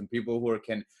psychologists and people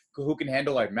who can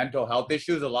handle like mental health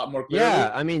issues a lot more clearly.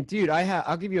 Yeah, I mean, dude,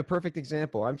 I'll give you a perfect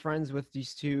example. I'm friends with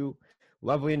these two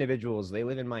lovely individuals. They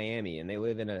live in Miami and they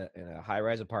live in a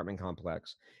high-rise apartment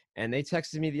complex. And they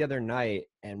texted me the other night,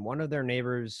 and one of their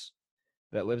neighbors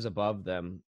that lives above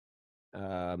them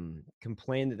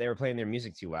complained that they were playing their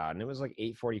music too loud. And it was like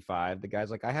 8:45. The guy's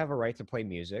like, I have a right to play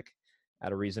music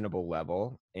at a reasonable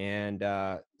level. And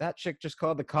that chick just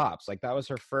called the cops. Like, that was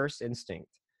her first instinct,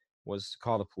 was to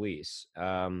call the police.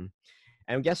 And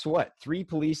guess what? 3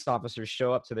 police officers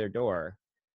show up to their door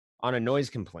on a noise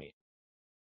complaint.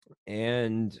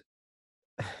 And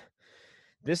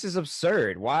this is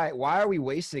absurd. Why are we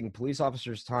wasting police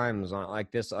officers' times on like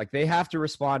this? Like, they have to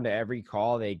respond to every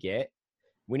call they get.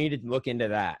 We need to look into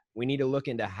that. We need to look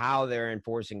into how they're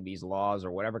enforcing these laws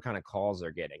or whatever kind of calls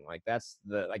they're getting. Like,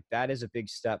 that is a big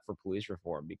step for police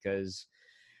reform, because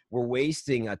we're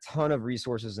wasting a ton of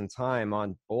resources and time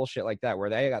on bullshit like that, where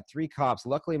they got 3 cops.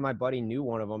 Luckily, my buddy knew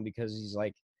one of them because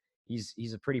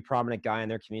he's a pretty prominent guy in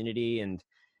their community, and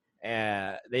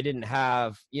they didn't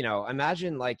have,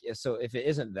 imagine like, if it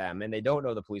isn't them and they don't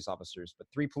know the police officers, but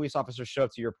 3 police officers show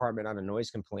up to your apartment on a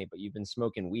noise complaint, but you've been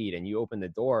smoking weed, and you open the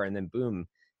door, and then boom,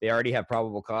 they already have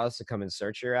probable cause to come and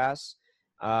search your ass.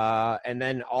 And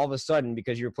then all of a sudden,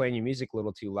 because you're playing your music a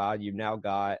little too loud, you've now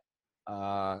got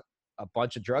a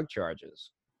bunch of drug charges.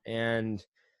 And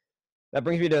that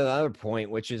brings me to another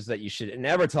point, which is that you should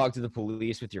never talk to the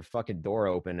police with your fucking door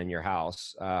open in your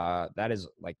house. That is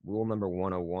like rule number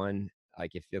 101.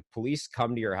 Like, if the police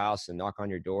come to your house and knock on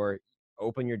your door,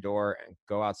 open your door and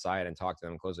go outside and talk to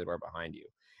them, close the door behind you,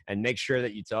 and make sure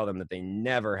that you tell them that they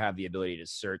never have the ability to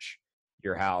search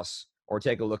your house or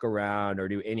take a look around or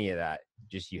do any of that.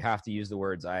 Just, you have to use the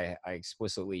words, I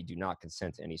explicitly do not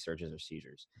consent to any searches or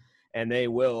seizures. And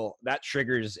that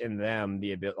triggers in them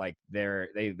the ability, like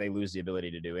they lose the ability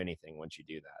to do anything once you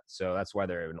do that. So that's why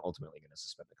they're ultimately going to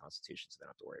suspend the Constitution, so they don't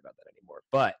have to worry about that anymore.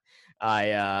 But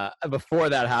before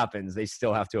that happens, they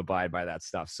still have to abide by that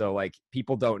stuff. So like,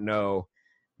 people don't know,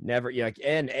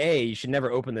 you should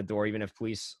never open the door, even if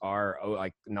police are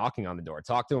like knocking on the door.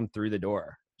 Talk to them through the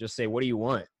door. Just say, what do you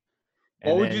want?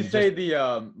 What would you say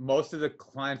the most of the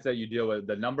clients that you deal with,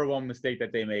 the number one mistake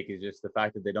that they make is just the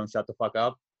fact that they don't shut the fuck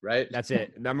up, right? That's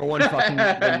it. The number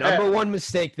one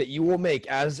mistake that you will make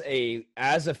as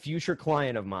a future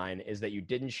client of mine is that you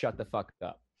didn't shut the fuck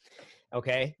up.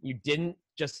 Okay? You didn't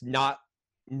just not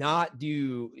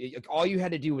do, all you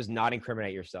had to do was not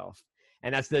incriminate yourself.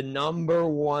 And that's the number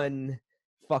one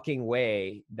fucking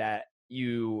way that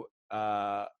you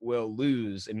will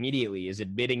lose immediately, is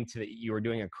admitting to that you were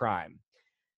doing a crime.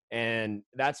 And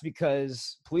that's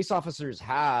because police officers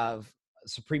have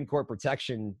Supreme Court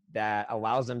protection that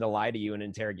allows them to lie to you in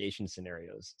interrogation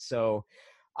scenarios. So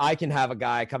I can have a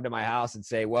guy come to my house and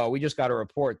say, well, we just got a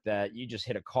report that you just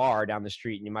hit a car down the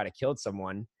street and you might have killed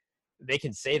someone. They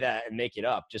can say that and make it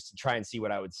up just to try and see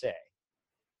what I would say.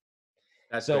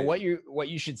 So what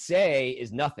you should say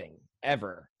is nothing,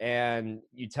 ever. And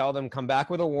you tell them, come back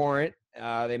with a warrant.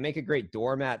 They make a great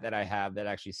doormat that I have that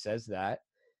actually says that.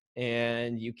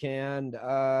 And you can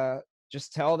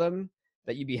just tell them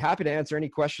that you'd be happy to answer any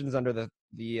questions under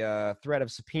the threat of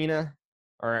subpoena,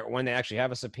 or when they actually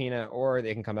have a subpoena, or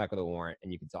they can come back with a warrant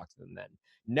and you can talk to them then.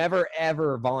 Never,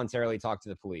 ever voluntarily talk to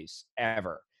the police,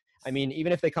 ever. I mean,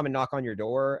 even if they come and knock on your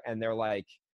door and they're like,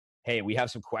 hey, we have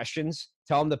some questions,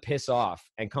 tell them to piss off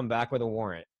and come back with a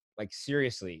warrant. Like,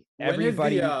 seriously,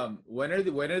 everybody. When are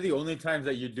the only times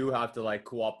that you do have to like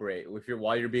cooperate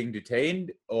while you're being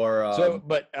detained, or?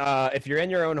 If you're in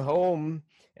your own home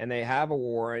and they have a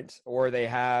warrant, or they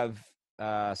have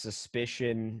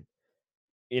suspicion,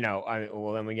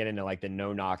 then we get into like the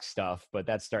no knock stuff, but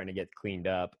that's starting to get cleaned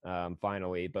up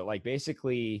finally. But like,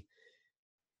 basically,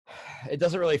 It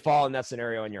doesn't really fall in that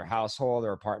scenario in your household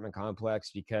or apartment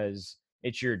complex because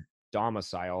it's your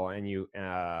domicile and you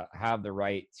have the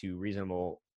right to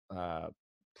reasonable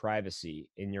privacy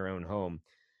in your own home.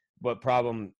 But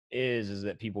problem is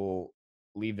that people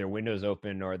leave their windows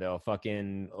open or they'll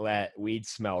fucking let weed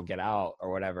smell get out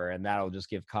or whatever, and that'll just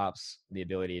give cops the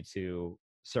ability to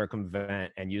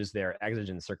circumvent and use their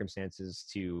exigent circumstances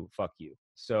to fuck you.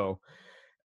 So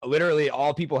literally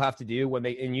all people have to do when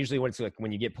they, and usually when it's like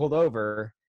when you get pulled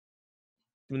over,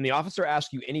 when the officer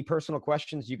asks you any personal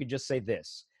questions, you could just say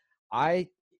this: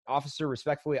 officer,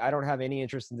 respectfully, I don't have any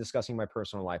interest in discussing my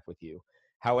personal life with you.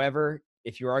 However,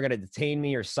 if you are going to detain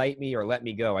me or cite me or let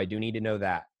me go, I do need to know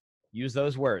that. Use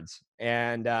those words.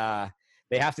 And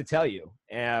they have to tell you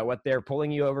what they're pulling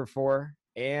you over for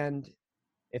and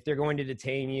if they're going to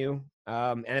detain you.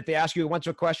 And if they ask you a bunch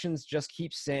of questions, just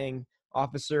keep saying,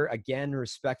 officer, again,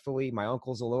 respectfully, my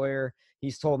uncle's a lawyer.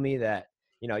 He's told me that,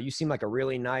 you know, you seem like a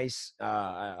really nice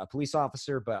a police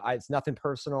officer, but it's nothing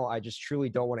personal. I just truly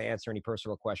don't want to answer any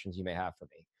personal questions you may have for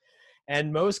me.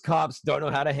 And most cops don't know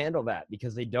how to handle that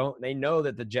because they know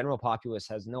that the general populace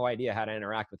has no idea how to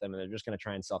interact with them and they're just going to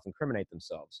try and self-incriminate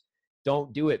themselves.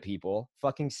 Don't do it, people.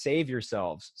 Fucking save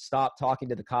yourselves. Stop talking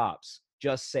to the cops.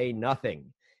 Just say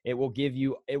nothing. It will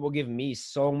give me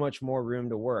so much more room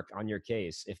to work on your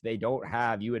case if they don't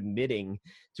have you admitting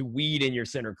to weed in your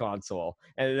center console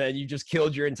and then you just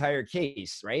killed your entire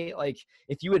case, right? Like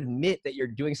if you admit that you're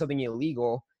doing something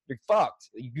illegal, you're fucked.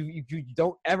 You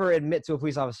don't ever admit to a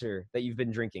police officer that you've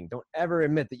been drinking. Don't ever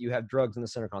admit that you have drugs in the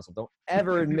center console. Don't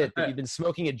ever admit that you've been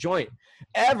smoking a joint.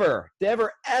 Ever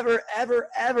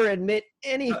admit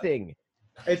anything.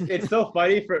 It's so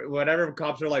funny for whenever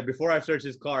cops are like, before I search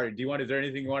his car, is there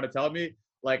anything you want to tell me?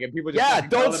 Like, and people just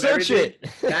don't search it.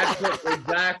 That's it,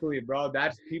 exactly, bro.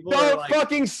 That's people. Don't like,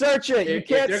 fucking search it. You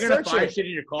can't. If they're gonna find shit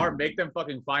in your car, make them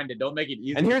fucking find it. Don't make it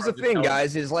easy. And here's the thing,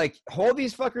 guys, is like hold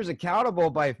these fuckers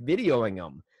accountable by videoing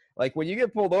them. Like when you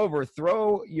get pulled over,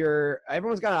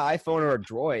 everyone's got an iPhone or a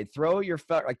Droid. Throw your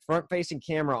front-facing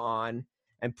camera on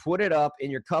and put it up in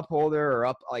your cup holder or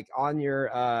up like on your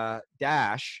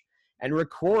dash and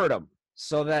record them.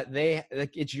 So that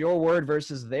it's your word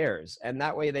versus theirs. And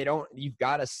that way you've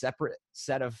got a separate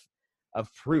set of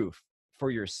proof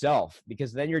for yourself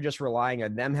because then you're just relying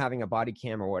on them having a body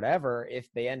cam or whatever if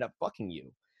they end up fucking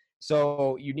you.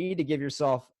 So you need to give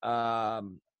yourself,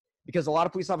 because a lot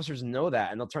of police officers know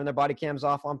that and they'll turn their body cams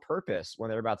off on purpose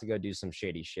when they're about to go do some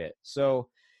shady shit. So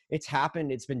it's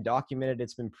happened. It's been documented.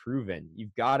 It's been proven.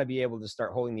 You've got to be able to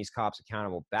start holding these cops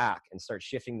accountable back and start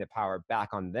shifting the power back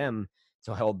on them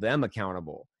to hold them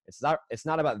accountable. It's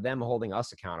not about them holding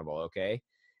us accountable, okay?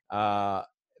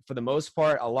 For the most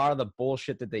part, a lot of the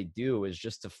bullshit that they do is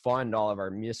just to fund all of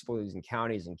our municipalities and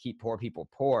counties and keep poor people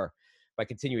poor by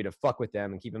continuing to fuck with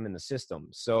them and keep them in the system.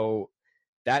 So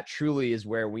that truly is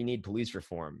where we need police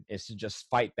reform, is to just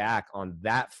fight back on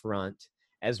that front,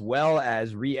 as well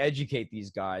as re-educate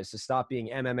these guys to stop being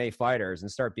MMA fighters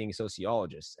and start being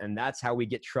sociologists. And that's how we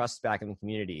get trust back in the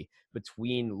community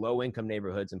between low-income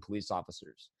neighborhoods and police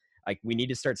officers. Like we need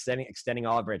to start extending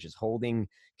olive branches, holding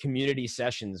community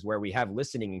sessions where we have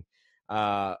listening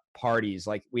parties.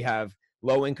 Like we have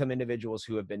low-income individuals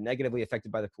who have been negatively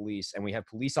affected by the police, and we have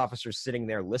police officers sitting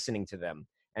there listening to them.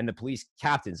 And the police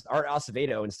captains, Art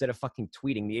Acevedo, instead of fucking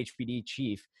tweeting, the HPD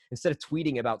chief, instead of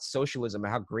tweeting about socialism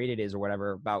and how great it is or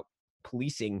whatever about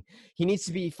policing, he needs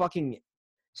to be fucking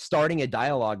starting a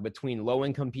dialogue between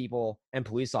low-income people and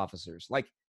police officers. Like,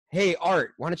 hey,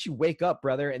 Art, why don't you wake up,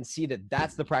 brother, and see that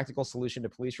that's the practical solution to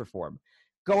police reform.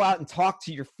 Go out and talk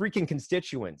to your freaking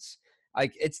constituents.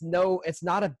 Like, it's not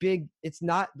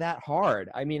that hard.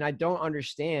 I mean, I don't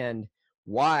understand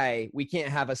why we can't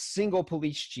have a single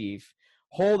police chief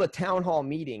hold a town hall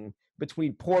meeting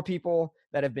between poor people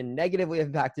that have been negatively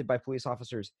impacted by police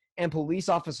officers and police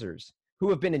officers who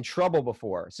have been in trouble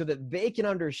before, so that they can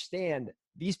understand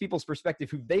these people's perspective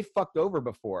who they fucked over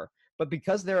before. But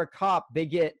because they're a cop, they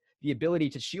get the ability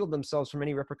to shield themselves from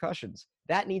any repercussions.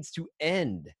 That needs to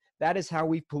end. That is how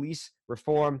we police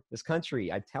reform this country.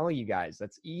 I'm telling you guys,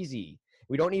 that's easy.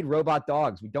 We don't need robot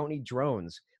dogs. We don't need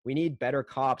drones. We need better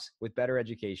cops with better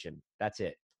education. That's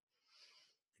it.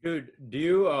 Dude,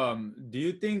 do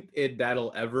you think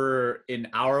that'll ever, in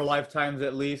our lifetimes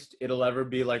at least, it'll ever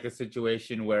be like a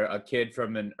situation where a kid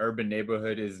from an urban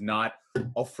neighborhood is not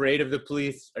afraid of the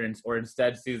police or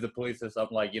instead sees the police as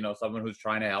something like, someone who's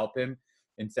trying to help him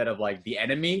instead of like the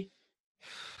enemy?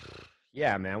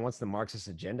 Yeah, man, once the Marxist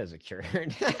agenda is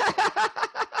secured.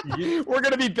 We're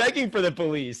gonna be begging for the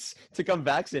police to come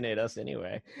vaccinate us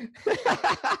anyway.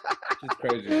 It's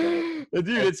crazy, dude.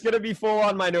 It's gonna be full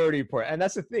on Minority Report, and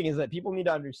that's the thing is that people need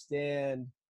to understand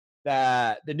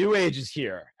that the new age is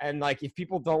here, and like if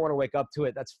people don't want to wake up to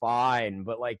it, that's fine.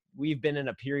 But like we've been in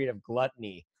a period of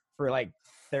gluttony for like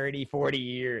 30-40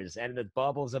 years, and the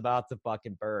bubble's about to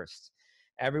fucking burst.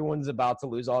 Everyone's about to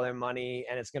lose all their money,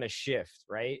 and it's gonna shift,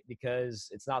 right? Because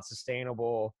it's not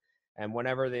sustainable. And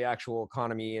whenever the actual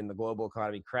economy and the global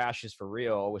economy crashes for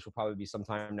real, which will probably be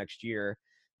sometime next year,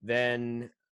 then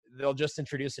they'll just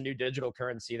introduce a new digital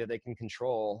currency that they can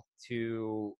control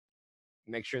to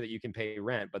make sure that you can pay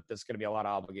rent. But there's going to be a lot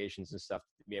of obligations and stuff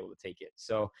to be able to take it.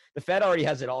 So the Fed already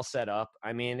has it all set up.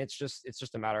 I mean, it's just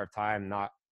a matter of time,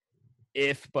 not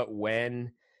if, but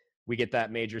when we get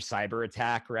that major cyber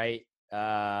attack, right?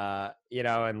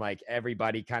 And like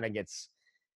everybody kind of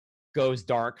goes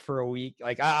dark for a week.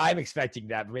 Like I'm expecting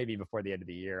that maybe before the end of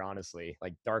the year, honestly,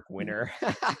 like dark winter.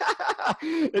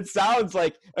 It sounds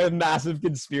like a massive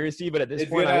conspiracy, but at this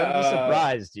point I wouldn't be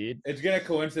surprised, dude. It's gonna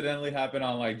coincidentally happen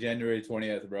on like January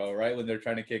 20th, bro, right when they're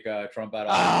trying to kick Trump out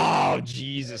of office.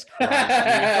 Jesus Christ,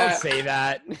 dude, don't say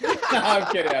that. No,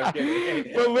 I'm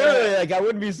kidding. But literally, like I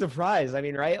wouldn't be surprised. I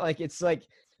mean, right? Like it's like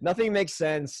nothing makes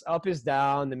sense. Up is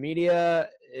down. The media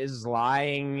is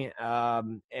lying,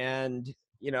 and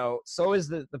so is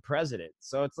the president.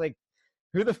 So it's like,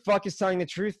 who the fuck is telling the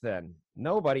truth then?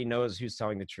 Nobody knows who's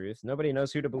telling the truth. Nobody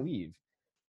knows who to believe.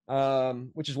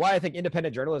 Which is why I think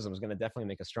independent journalism is going to definitely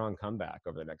make a strong comeback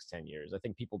over the next 10 years. I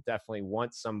think people definitely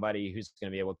want somebody who's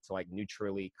going to be able to like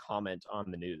neutrally comment on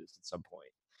the news at some point.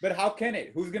 But how can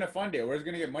it? Who's going to fund it? Where's it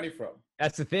going to get money from?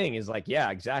 That's the thing is like, yeah,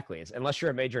 exactly. Unless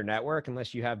you're a major network,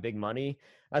 unless you have big money,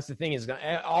 that's the thing is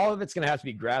all of it's going to have to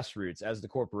be grassroots as the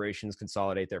corporations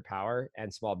consolidate their power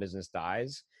and small business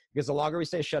dies. Because the longer we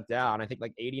stay shut down, I think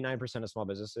like 89% of small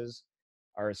businesses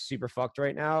are super fucked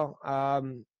right now,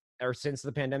 ever since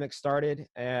the pandemic started.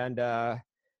 And I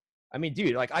mean,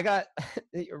 dude, like I got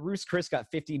Ruth Chris got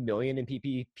 $50 million in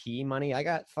PPP money. I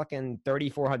got fucking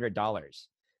 $3,400.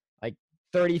 Like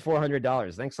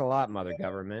 $3,400. Thanks a lot, mother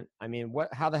government. I mean,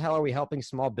 how the hell are we helping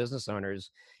small business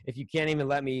owners if you can't even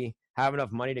let me have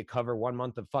enough money to cover 1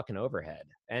 month of fucking overhead?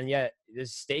 And yet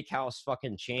this steakhouse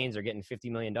fucking chains are getting $50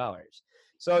 million.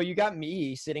 So you got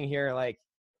me sitting here like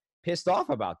pissed off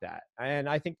about that. And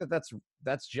I think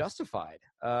that's justified,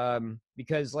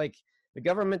 because like the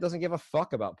government doesn't give a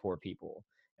fuck about poor people.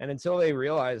 And until they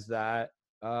realize that,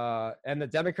 and the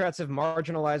Democrats have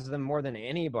marginalized them more than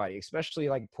anybody, especially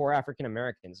like poor African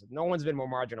Americans. No one's been more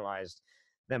marginalized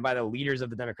than by the leaders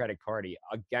of the Democratic Party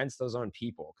against those own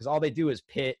people. Because all they do is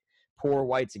pit poor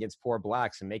whites against poor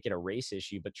blacks and make it a race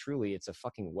issue. But truly, it's a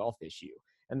fucking wealth issue.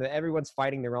 And everyone's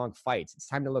fighting the wrong fights. It's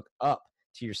time to look up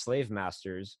to your slave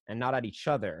masters and not at each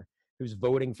other who's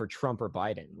voting for Trump or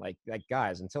Biden. Like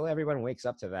guys, until everyone wakes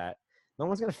up to that, no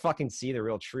one's going to fucking see the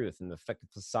real truth and the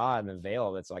facade and the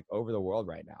veil that's like over the world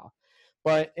right now.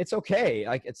 But it's okay.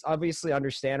 Like it's obviously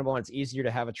understandable, and it's easier to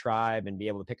have a tribe and be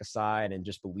able to pick a side and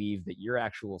just believe that your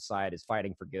actual side is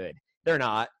fighting for good. They're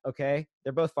not, okay?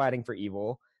 They're both fighting for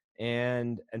evil.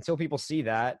 And until people see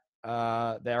that,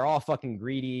 they're all fucking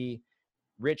greedy,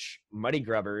 rich money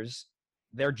grubbers.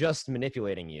 They're just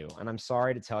manipulating you. And I'm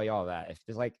sorry to tell you all that.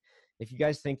 If you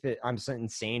guys think that I'm some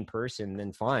insane person,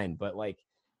 then fine. But like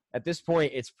at this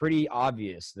point, it's pretty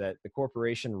obvious that the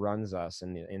corporation runs us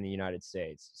in the United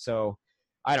States. So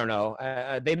I don't know.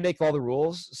 They make all the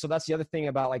rules. So that's the other thing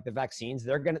about like the vaccines.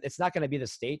 It's not going to be the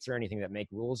states or anything that make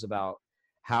rules about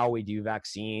how we do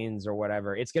vaccines or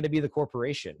whatever. It's going to be the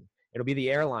corporation. It'll be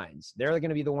the airlines. They're going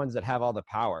to be the ones that have all the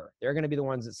power. They're going to be the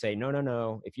ones that say,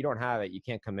 no. If you don't have it, you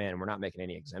can't come in. We're not making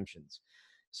any exemptions.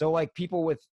 So like people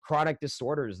with chronic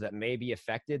disorders that may be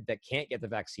affected that can't get the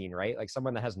vaccine, right? Like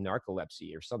someone that has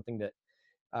narcolepsy or something that,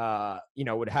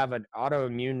 would have an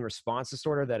autoimmune response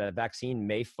disorder that a vaccine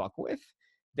may fuck with.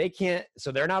 They can't,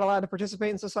 so they're not allowed to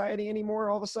participate in society anymore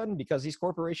all of a sudden because these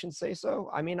corporations say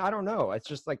so. I mean, I don't know. It's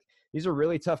just like, these are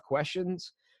really tough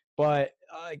questions. But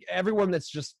everyone that's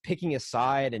just picking a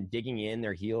side and digging in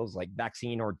their heels, like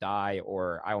vaccine or die,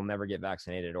 or I will never get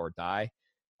vaccinated or die,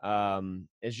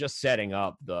 is just setting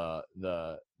up the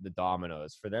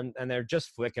dominoes for them, and they're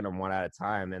just flicking them one at a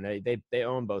time, and they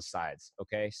own both sides.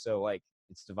 Okay, so like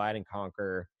it's divide and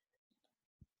conquer,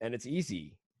 and it's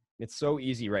easy. It's so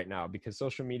easy right now because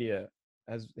social media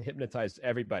has hypnotized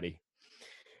everybody.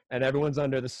 And everyone's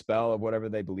under the spell of whatever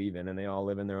they believe in, and they all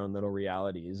live in their own little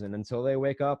realities. And until they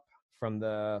wake up from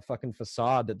the fucking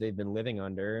facade that they've been living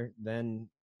under, then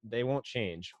they won't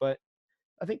change. But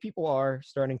I think people are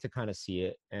starting to kind of see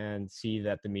it and see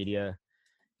that the media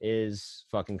is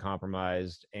fucking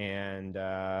compromised. And,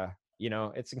 you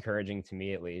know, it's encouraging to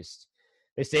me, at least.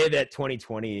 They say that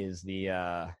 2020 is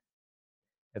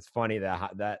it's funny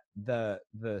that the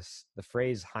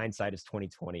phrase hindsight is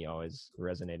 2020 always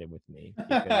resonated with me,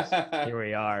 because here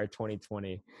we are,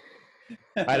 2020.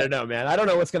 I don't know, man. I don't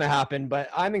know what's going to happen, but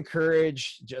I'm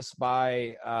encouraged just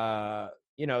by,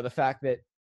 you know, the fact that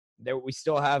we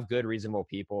still have good, reasonable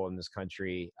people in this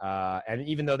country. And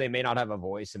even though they may not have a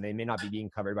voice and they may not be being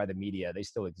covered by the media, they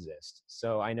still exist.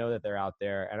 So I know that they're out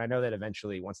there. And I know that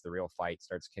eventually, once the real fight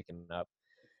starts kicking up,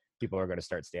 people are going to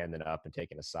start standing up and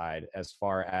taking a side, as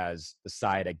far as the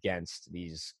side against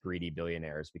these greedy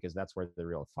billionaires, because that's where the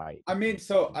real fight. I mean,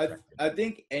 so I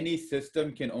think any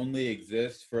system can only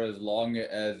exist for as long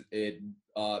as it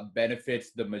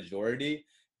benefits the majority.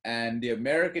 And the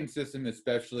American system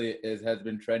especially has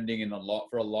been trending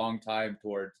for a long time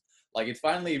towards, like, it's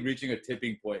finally reaching a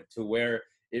tipping point to where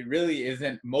it really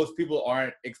isn't, most people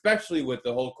aren't, especially with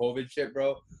the whole COVID shit,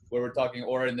 bro, where we're talking,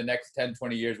 or in the next 10,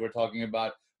 20 years, we're talking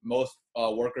about most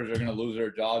workers are going to lose their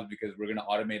jobs because we're going to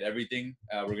automate everything.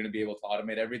 We're going to be able to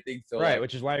automate everything. So right,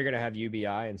 which is why you're going to have UBI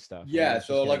and stuff. Yeah,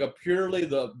 so like a purely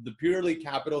the purely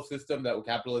capitalist system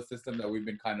that we've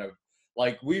been kind of,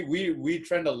 like, we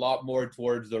trend a lot more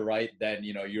towards the right than,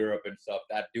 you know, Europe and stuff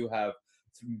that do have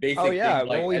some basic things like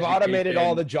well, we've automated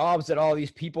all the jobs that all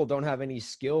these people don't have any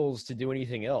skills to do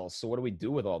anything else. So what do we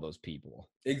do with all those people?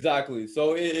 Exactly.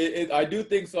 So I do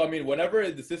think so. I mean,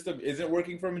 whenever the system isn't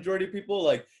working for a majority of people,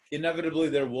 like, inevitably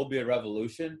there will be a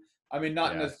revolution. I mean,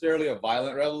 not necessarily a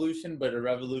violent revolution, but a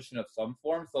revolution of some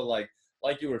form. So like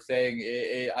you were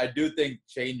saying, I do think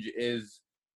change is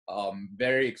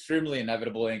very extremely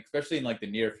inevitable, and especially in like the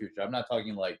near future. I'm not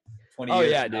talking like 20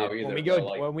 years from now either.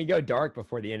 When we go dark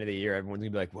before the end of the year, everyone's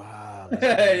gonna be like, wow.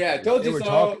 Yeah, told you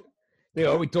so.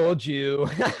 We told you.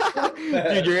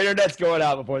 Dude, your internet's going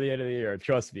out before the end of the year.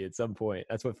 Trust me, at some point.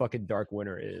 That's what fucking dark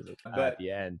winter is at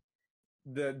the end.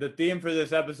 The theme for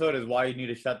this episode is why you need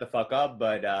to shut the fuck up.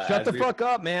 But shut the fuck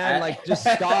up, man. Like, just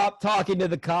stop talking to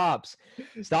the cops.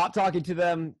 Stop talking to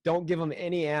them. Don't give them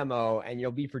any ammo, and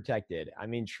you'll be protected. I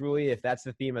mean, truly, if that's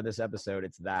the theme of this episode,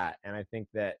 it's that. And I think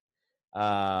that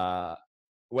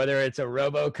whether it's a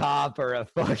RoboCop or a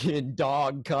fucking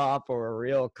dog cop or a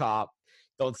real cop,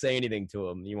 don't say anything to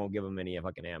them. You won't give them any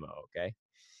fucking ammo, okay?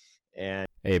 And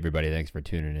hey, everybody, thanks for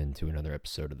tuning in to another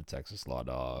episode of the Texas Law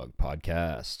Dog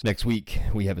podcast. Next week,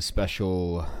 we have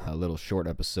a little short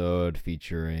episode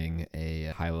featuring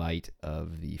a highlight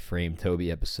of the Frame Toby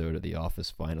episode of The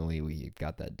Office. Finally, we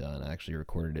got that done. I actually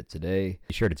recorded it today.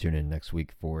 Be sure to tune in next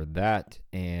week for that.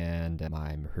 And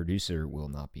my producer will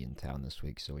not be in town this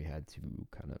week, so we had to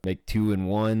kind of make 2 in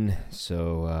 1.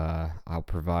 So I'll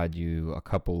provide you a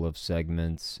couple of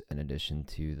segments in addition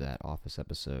to that Office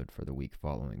episode for the week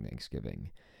following Thanksgiving.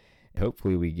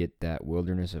 Hopefully we get that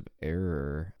Wilderness of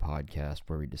Error podcast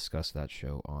where we discuss that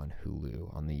show on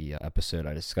Hulu. On the episode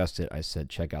I discussed it, I said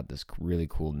check out this really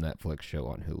cool Netflix show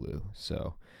on Hulu.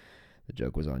 So the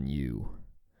joke was on you.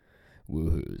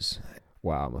 Woohoos.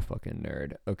 Wow, I'm a fucking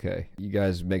nerd. Okay, you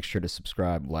guys make sure to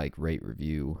subscribe, like, rate,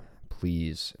 review.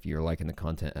 Please, if you're liking the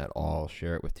content at all,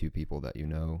 share it with 2 people that you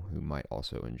know who might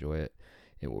also enjoy it.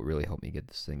 It will really help me get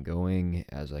this thing going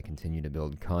as I continue to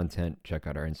build content. Check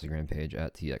out our Instagram page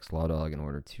at TXLawDog in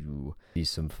order to see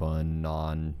some fun,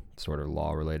 non-sort of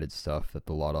law-related stuff that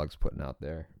the Law Dog's putting out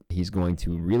there. He's going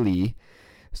to really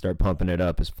start pumping it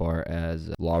up as far as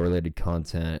law-related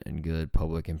content and good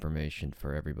public information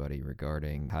for everybody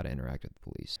regarding how to interact with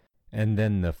the police. And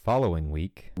then the following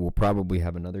week, we'll probably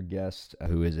have another guest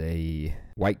who is a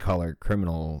white-collar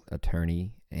criminal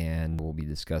attorney, and we'll be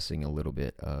discussing a little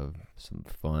bit of some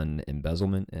fun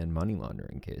embezzlement and money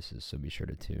laundering cases. So be sure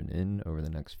to tune in over the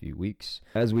next few weeks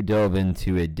as we delve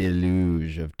into a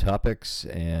deluge of topics.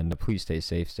 And please stay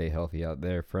safe, stay healthy out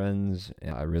there, friends.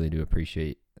 And I really do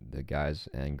appreciate the guys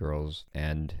and girls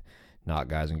and not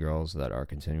guys and girls that are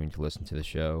continuing to listen to the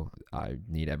show. I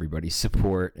need everybody's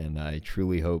support, and I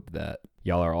truly hope that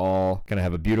y'all are all going to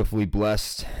have a beautifully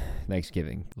blessed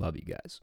Thanksgiving. Love you guys.